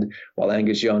his head while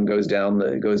Angus Young goes down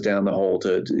the hole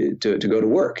to go to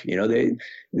work.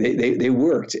 They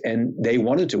worked, and they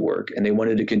wanted to work, and they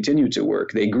wanted to continue to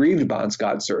work. They grieved Bon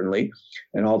Scott, certainly,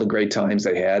 and all the great times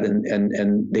they had,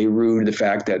 and they rued the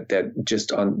fact that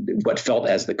just on what felt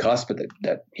as the cusp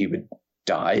that he would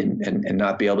die and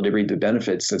not be able to reap the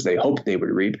benefits as they hoped they would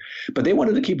reap. But they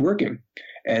wanted to keep working,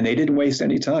 and they didn't waste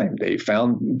any time. They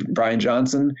found Brian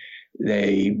Johnson.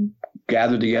 They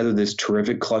gathered together this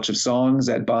terrific clutch of songs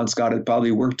that Bon Scott had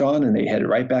probably worked on, and they headed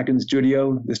right back in the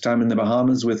studio, this time in the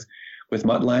Bahamas with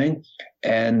Mutt Lange,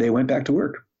 and they went back to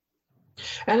work.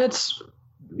 And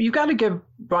you've got to give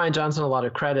Brian Johnson a lot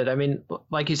of credit. I mean,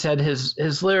 like you said,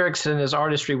 his lyrics and his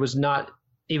artistry was not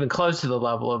even close to the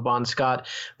level of Bon Scott,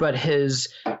 but his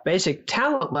basic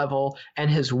talent level and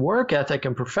his work ethic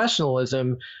and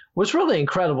professionalism was really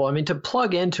incredible. I mean, to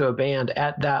plug into a band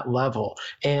at that level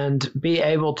and be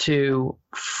able to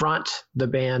front the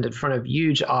band in front of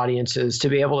huge audiences, to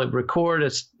be able to record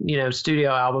a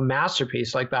studio album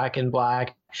masterpiece like Back in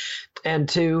Black, and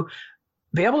to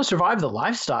be able to survive the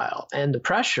lifestyle and the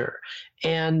pressure,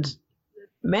 and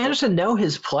managed to know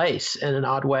his place in an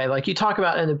odd way. Like you talk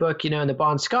about in the book, in the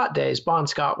Bon Scott days, Bon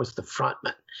Scott was the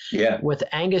frontman. Yeah. With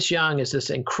Angus Young as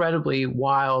this incredibly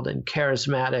wild and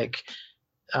charismatic,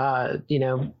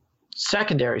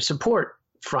 secondary support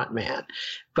frontman.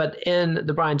 But in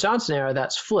the Brian Johnson era,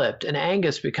 that's flipped, and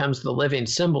Angus becomes the living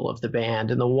symbol of the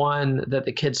band and the one that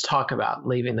the kids talk about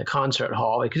leaving the concert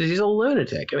hall because he's a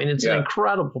lunatic. I mean, it's an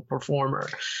incredible performer,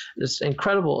 this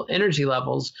incredible energy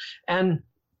levels. And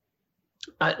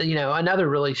another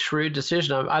really shrewd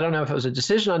decision. I don't know if it was a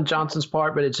decision on Johnson's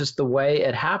part, but it's just the way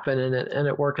it happened, and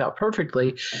it worked out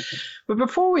perfectly. But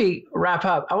before we wrap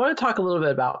up, I want to talk a little bit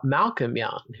about Malcolm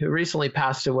Young, who recently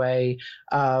passed away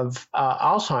of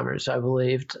Alzheimer's, I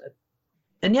believe.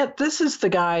 And yet this is the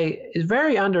guy is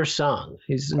very undersung.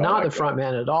 He's not the front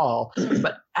man at all,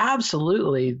 but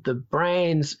absolutely the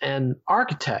brains and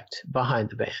architect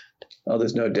behind the band. Oh,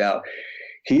 there's no doubt.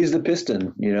 He's the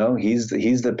piston, he's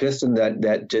the piston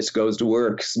that just goes to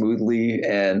work smoothly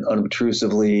and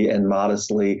unobtrusively and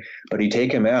modestly, but you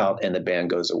take him out and the band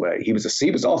goes away. He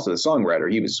was also the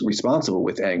songwriter. He was responsible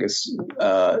with Angus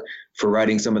for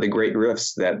writing some of the great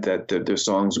riffs that their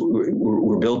songs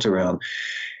were built around.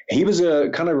 He was a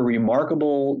kind of a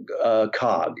remarkable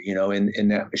cog, in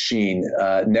that machine.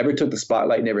 Never took the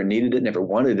spotlight, never needed it, never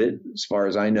wanted it, as far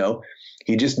as I know.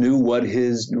 He just knew what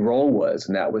his role was,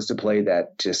 and that was to play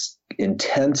that just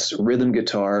intense rhythm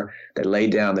guitar that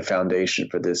laid down the foundation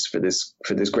for this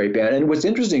great band. And what's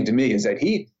interesting to me is that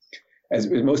he, as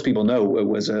most people know,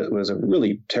 was a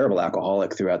really terrible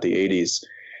alcoholic throughout the 80s,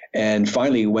 and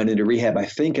finally went into rehab, I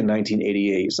think, in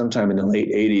 1988, sometime in the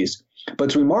late 80s. But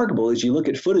what's remarkable is you look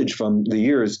at footage from the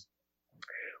years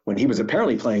when he was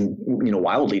apparently playing,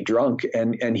 wildly drunk,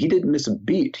 and he didn't miss a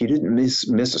beat. He didn't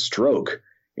miss a stroke.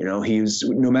 He was,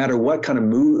 no matter what kind of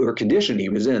mood or condition he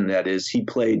was in, that is, he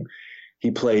played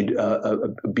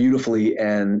beautifully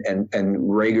and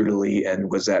regularly,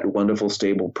 and was that wonderful,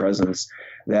 stable presence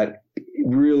that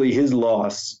really his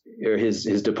loss, or his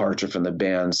departure from the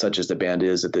band, such as the band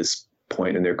is at this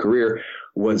point in their career,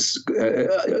 was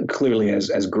clearly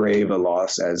as grave a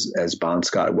loss as Bon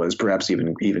Scott was, perhaps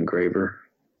even graver.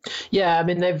 Yeah, I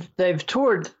mean they've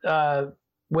toured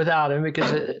without him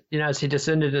because, as he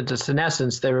descended into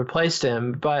senescence, they replaced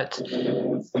him. But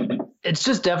it's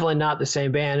just definitely not the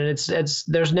same band. And it's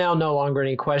there's now no longer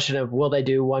any question of will they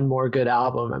do one more good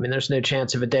album. I mean, there's no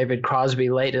chance of a David Crosby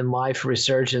late in life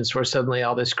resurgence where suddenly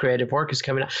all this creative work is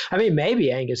coming out. I mean,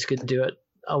 maybe Angus could do it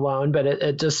alone, but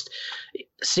it just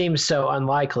seems so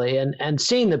unlikely. And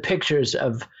seeing the pictures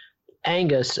of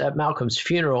Angus at Malcolm's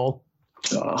funeral,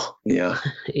 Oh, yeah.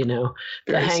 the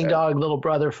Very hangdog little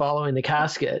brother following the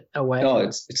casket away. Oh,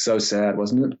 it's so sad,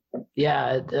 wasn't it?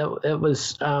 Yeah, it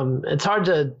was. It's hard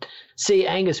to see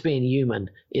Angus being human,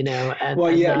 And, Well,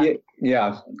 and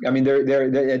yeah. I mean,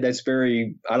 they're that's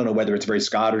very. I don't know whether it's very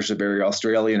Scottish or very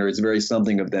Australian or it's very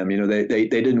something of them. They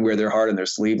didn't wear their heart on their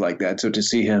sleeve like that. So to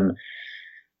see him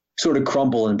sort of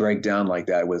crumple and break down like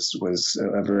that was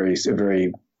a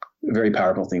very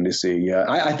powerful thing to see. Yeah,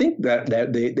 I think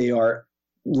that they are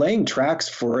laying tracks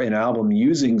for an album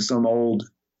using some old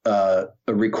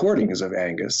recordings of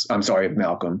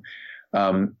Malcolm.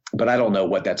 But I don't know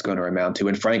what that's going to amount to.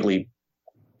 And frankly,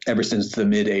 ever since the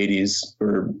mid 80s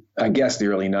or I guess the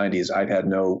early 90s, I've had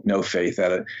no faith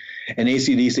that an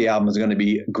AC/DC album is going to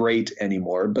be great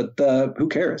anymore. But who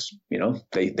cares?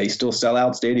 They still sell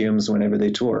out stadiums whenever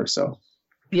they tour. So.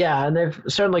 Yeah, and they've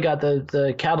certainly got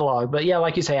the catalog. But yeah,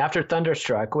 like you say, after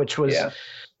Thunderstruck, which was,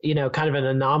 kind of an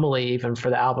anomaly even for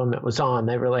the album it was on,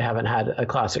 they really haven't had a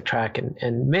classic track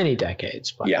in many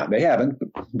decades. But. Yeah, they haven't.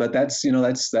 But that's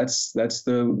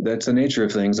the nature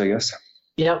of things, I guess.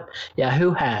 Yep. Yeah,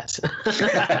 who has?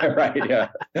 Right, yeah.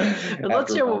 And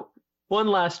let's hear one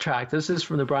last track. This is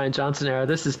from the Brian Johnson era.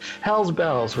 This is Hell's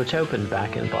Bells, which opened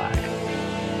Back in Black.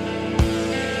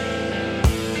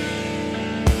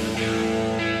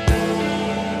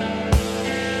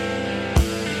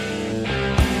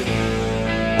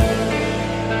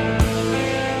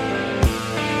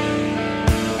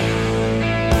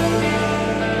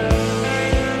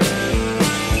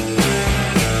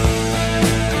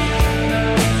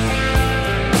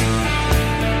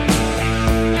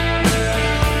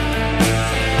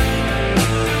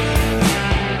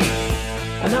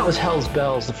 Hell's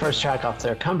Bells, the first track off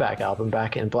their comeback album,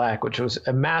 Back in Black, which was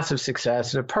a massive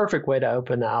success and a perfect way to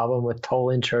open the album with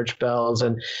tolling church bells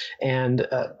and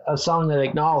a song that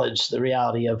acknowledged the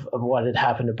reality of what had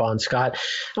happened to Bon Scott.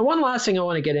 And one last thing I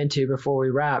want to get into before we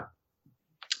wrap,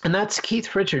 and that's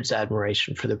Keith Richards'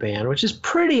 admiration for the band, which is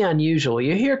pretty unusual.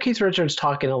 You hear Keith Richards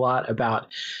talking a lot about,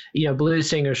 blues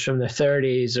singers from the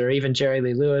 30s or even Jerry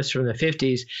Lee Lewis from the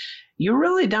 50s. You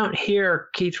really don't hear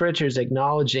Keith Richards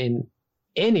acknowledging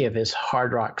any of his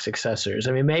hard rock successors.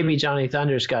 I mean, maybe Johnny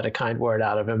Thunders got a kind word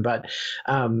out of him, but,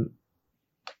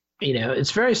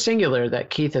 it's very singular that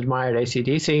Keith admired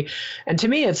AC/DC. And to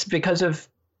me, it's because of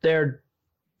their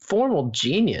formal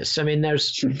genius. I mean,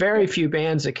 there's very few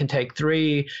bands that can take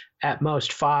 3, at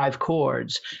most 5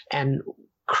 chords and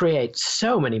create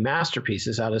so many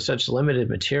masterpieces out of such limited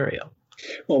material.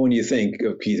 Well, when you think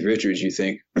of Keith Richards, you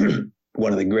think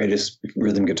one of the greatest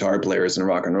rhythm guitar players in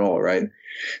rock and roll, right?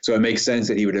 So it makes sense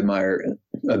that he would admire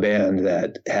a band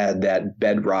that had that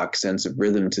bedrock sense of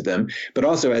rhythm to them. But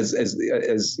also, as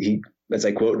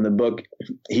I quote in the book,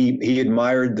 he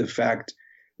admired the fact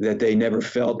that they never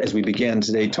felt, as we began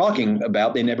today talking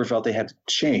about, they never felt they had to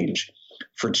change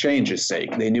for change's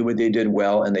sake. They knew what they did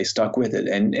well and they stuck with it.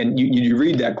 And you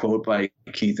read that quote by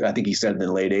Keith, I think he said in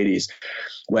the late 80s,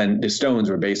 when the Stones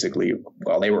were basically,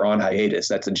 they were on hiatus.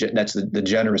 That's the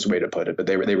generous way to put it. But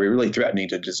they were really threatening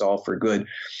to dissolve for good.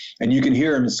 And you can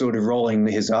hear him sort of rolling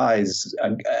his eyes,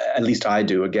 at least I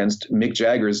do, against Mick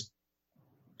Jagger's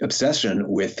obsession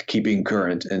with keeping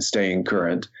current and staying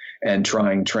current and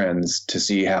trying trends to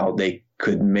see how they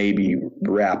could maybe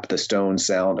wrap the Stones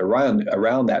sound around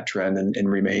that trend and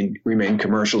remain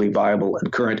commercially viable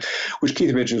and current, which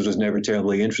Keith Richards was never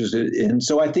terribly interested in.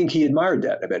 So I think he admired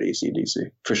that about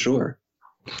AC/DC for sure.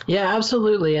 Yeah,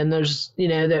 absolutely. And there's,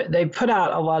 they put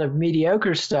out a lot of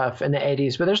mediocre stuff in the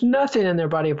 80s, but there's nothing in their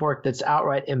body of work that's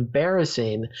outright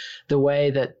embarrassing the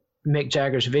way that Mick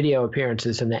Jagger's video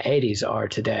appearances in the 80s are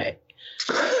today.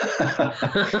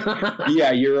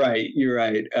 Yeah, you're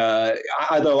right.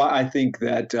 Although I think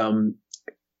that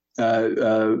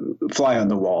Fly on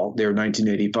the Wall, their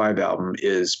 1985 album,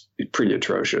 is pretty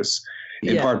atrocious.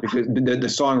 In part because the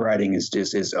songwriting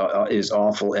is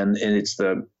awful, and it's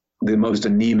the most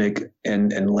anemic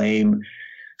and lame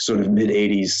sort of mid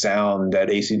 80s sound that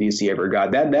AC/DC ever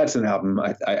got. That's an album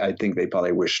I think they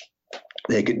probably wish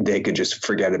they could just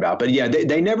forget about. But yeah,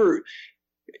 they never.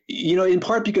 In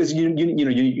part because you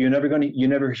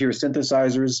never hear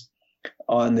synthesizers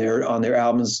on their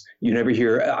albums. You never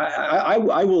hear. I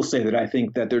will say that I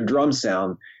think that their drum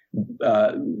sound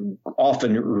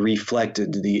often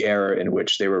reflected the era in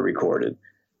which they were recorded.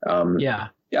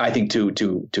 I think to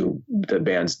the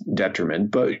band's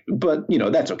detriment, but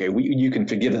that's okay. You can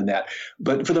forgive them that.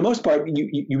 But for the most part,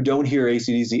 you don't hear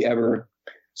AC/DC ever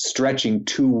stretching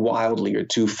too wildly or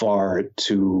too far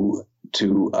to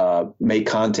make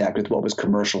contact with what was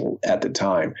commercial at the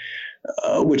time,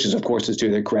 which is, of course, is to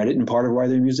their credit and part of why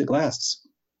their music lasts.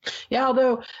 Yeah,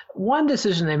 although one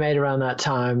decision they made around that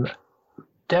time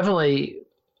definitely,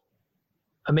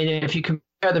 I mean, if you compare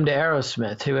them to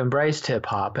Aerosmith, who embraced hip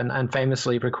hop and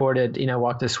famously recorded,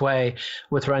 Walk This Way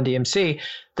with Run DMC,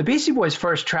 the Beastie Boys'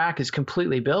 first track is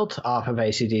completely built off of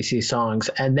AC/DC songs,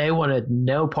 and they wanted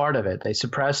no part of it. They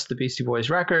suppressed the Beastie Boys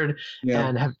record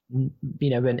and have,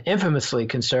 been infamously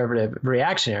conservative,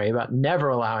 reactionary about never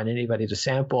allowing anybody to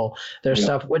sample their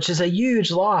stuff, which is a huge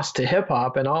loss to hip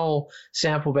hop and all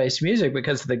sample-based music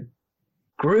because the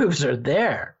grooves are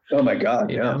there. Oh my God,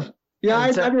 yeah. Yeah,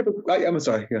 I'm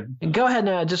sorry. Yeah. Go ahead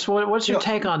now. Just what's your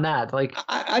take on that? Like,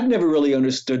 I've never really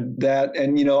understood that,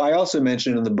 and I also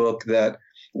mentioned in the book that,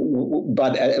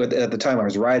 but at the time I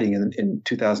was writing in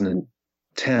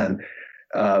 2010,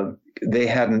 they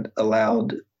hadn't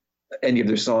allowed any of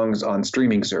their songs on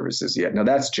streaming services yet. Now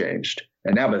that's changed,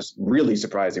 and that was really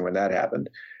surprising when that happened.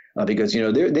 Because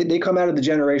they come out of the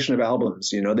generation of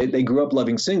albums. They grew up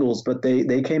loving singles, but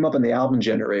they came up in the album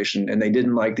generation, and they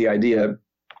didn't like the idea,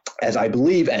 as I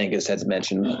believe Angus has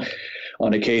mentioned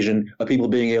on occasion, of people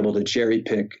being able to cherry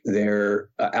pick their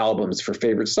albums for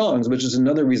favorite songs, which is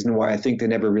another reason why I think they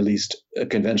never released a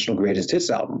conventional greatest hits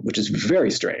album, which is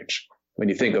very strange when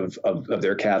you think of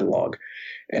their catalog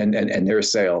and their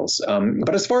sales.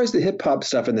 But as far as the hip hop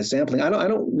stuff and the sampling, I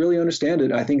don't really understand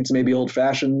it. I think it's maybe old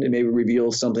fashioned. It maybe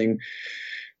reveals something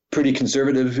pretty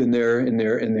conservative in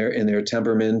their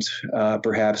temperament,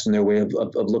 perhaps in their way of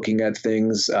looking at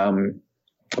things.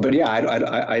 But yeah,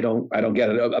 I don't get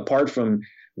it. Apart from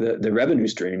the revenue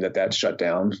stream that's shut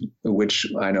down, which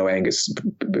I know Angus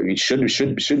should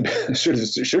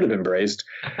have embraced.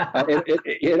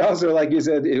 It also, like you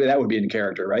said, that would be in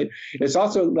character, right? It's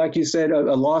also, like you said,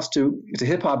 a loss to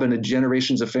hip hop and the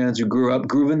generations of fans who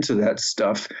grew into that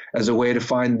stuff as a way to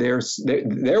find their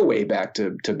way back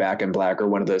to Back in Black,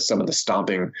 or some of the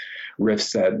stomping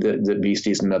riffs that the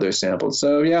Beasties and others sampled.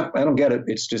 So yeah, I don't get it.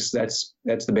 It's just that's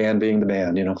the band being the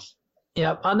band,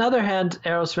 Yeah. On the other hand,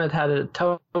 Aerosmith had a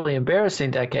totally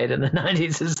embarrassing decade in the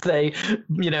 90s as they,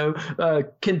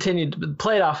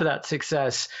 played off of that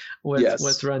success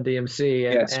with Run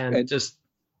DMC and just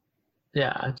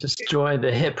joined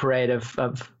the hit parade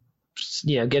of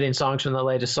getting songs from the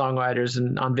latest songwriters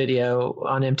and on video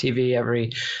on MTV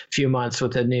every few months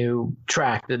with a new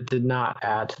track that did not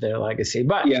add to their legacy.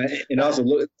 But yeah, and also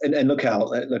look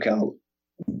how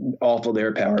awful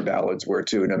their power ballads were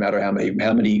too, no matter how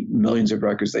many millions of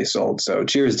records they sold. So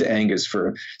cheers to Angus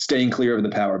for staying clear of the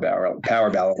power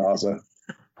ballad also.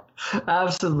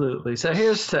 Absolutely. So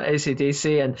here's to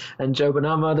AC/DC and Joe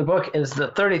Bonomo. The book is the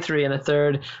 33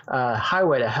 1/3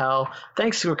 Highway to Hell.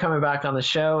 Thanks for coming back on the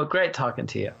show. Great talking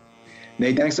to you.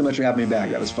 Nate, thanks so much for having me back.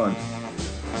 That was fun.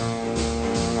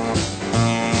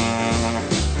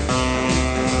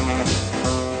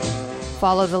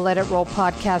 Follow the Let It Roll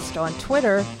podcast on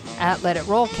Twitter at Let It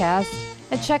Rollcast,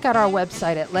 and check out our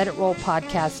website at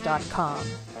letitrollpodcast.com.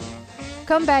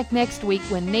 Come back next week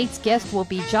when Nate's guest will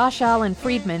be Josh Allen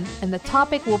Friedman, and the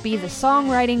topic will be the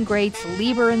songwriting greats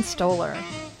Lieber and Stoller.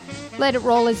 Let It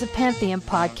Roll is a Pantheon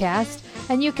podcast,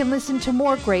 and you can listen to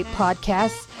more great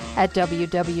podcasts at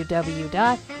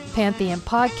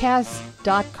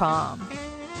www.pantheonpodcasts.com.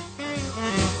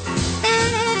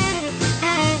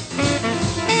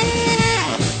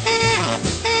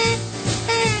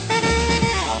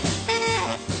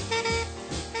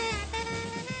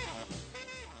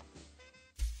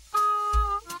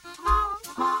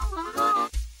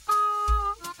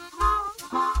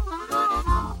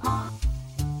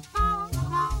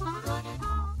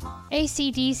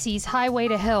 AC/DC's Highway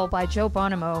to Hell by Joe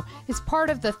Bonomo is part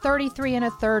of the 33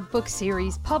 1/3 book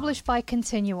series published by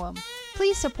Continuum.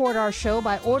 Please support our show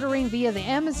by ordering via the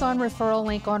Amazon referral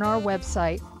link on our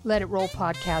website,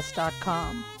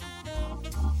 letitrollpodcast.com.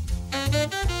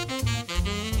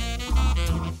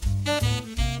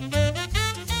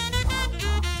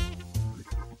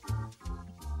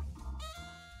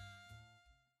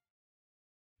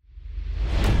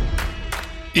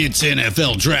 It's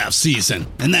NFL draft season,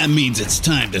 and that means it's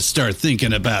time to start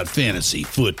thinking about fantasy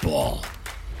football.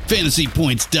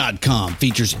 FantasyPoints.com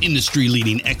features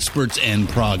industry-leading experts and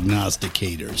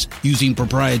prognosticators using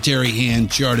proprietary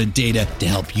hand-charted data to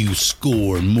help you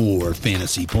score more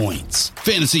fantasy points.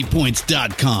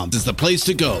 FantasyPoints.com is the place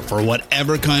to go for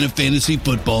whatever kind of fantasy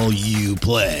football you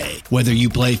play. Whether you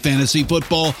play fantasy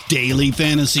football, daily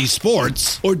fantasy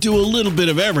sports, or do a little bit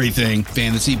of everything,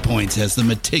 Fantasy Points has the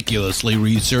meticulously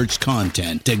researched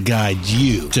content to guide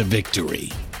you to victory.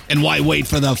 And why wait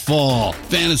for the fall?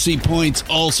 Fantasy Points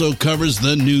also covers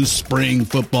the new spring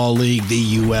football league,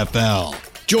 the UFL.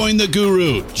 Join the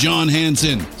guru, John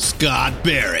Hansen, Scott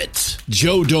Barrett,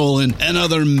 Joe Dolan, and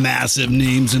other massive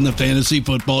names in the fantasy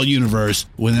football universe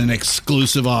with an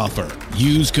exclusive offer.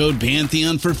 Use code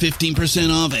Pantheon for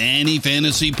 15% off any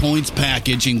Fantasy Points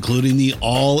package, including the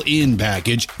all-in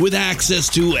package, with access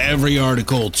to every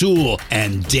article, tool,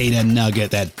 and data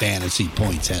nugget that Fantasy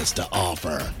Points has to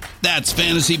offer. That's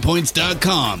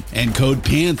FantasyPoints.com and code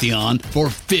Pantheon for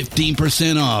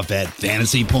 15% off at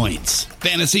Fantasy Points.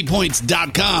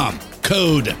 FantasyPoints.com,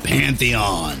 code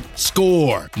Pantheon.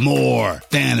 Score more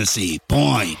fantasy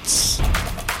points.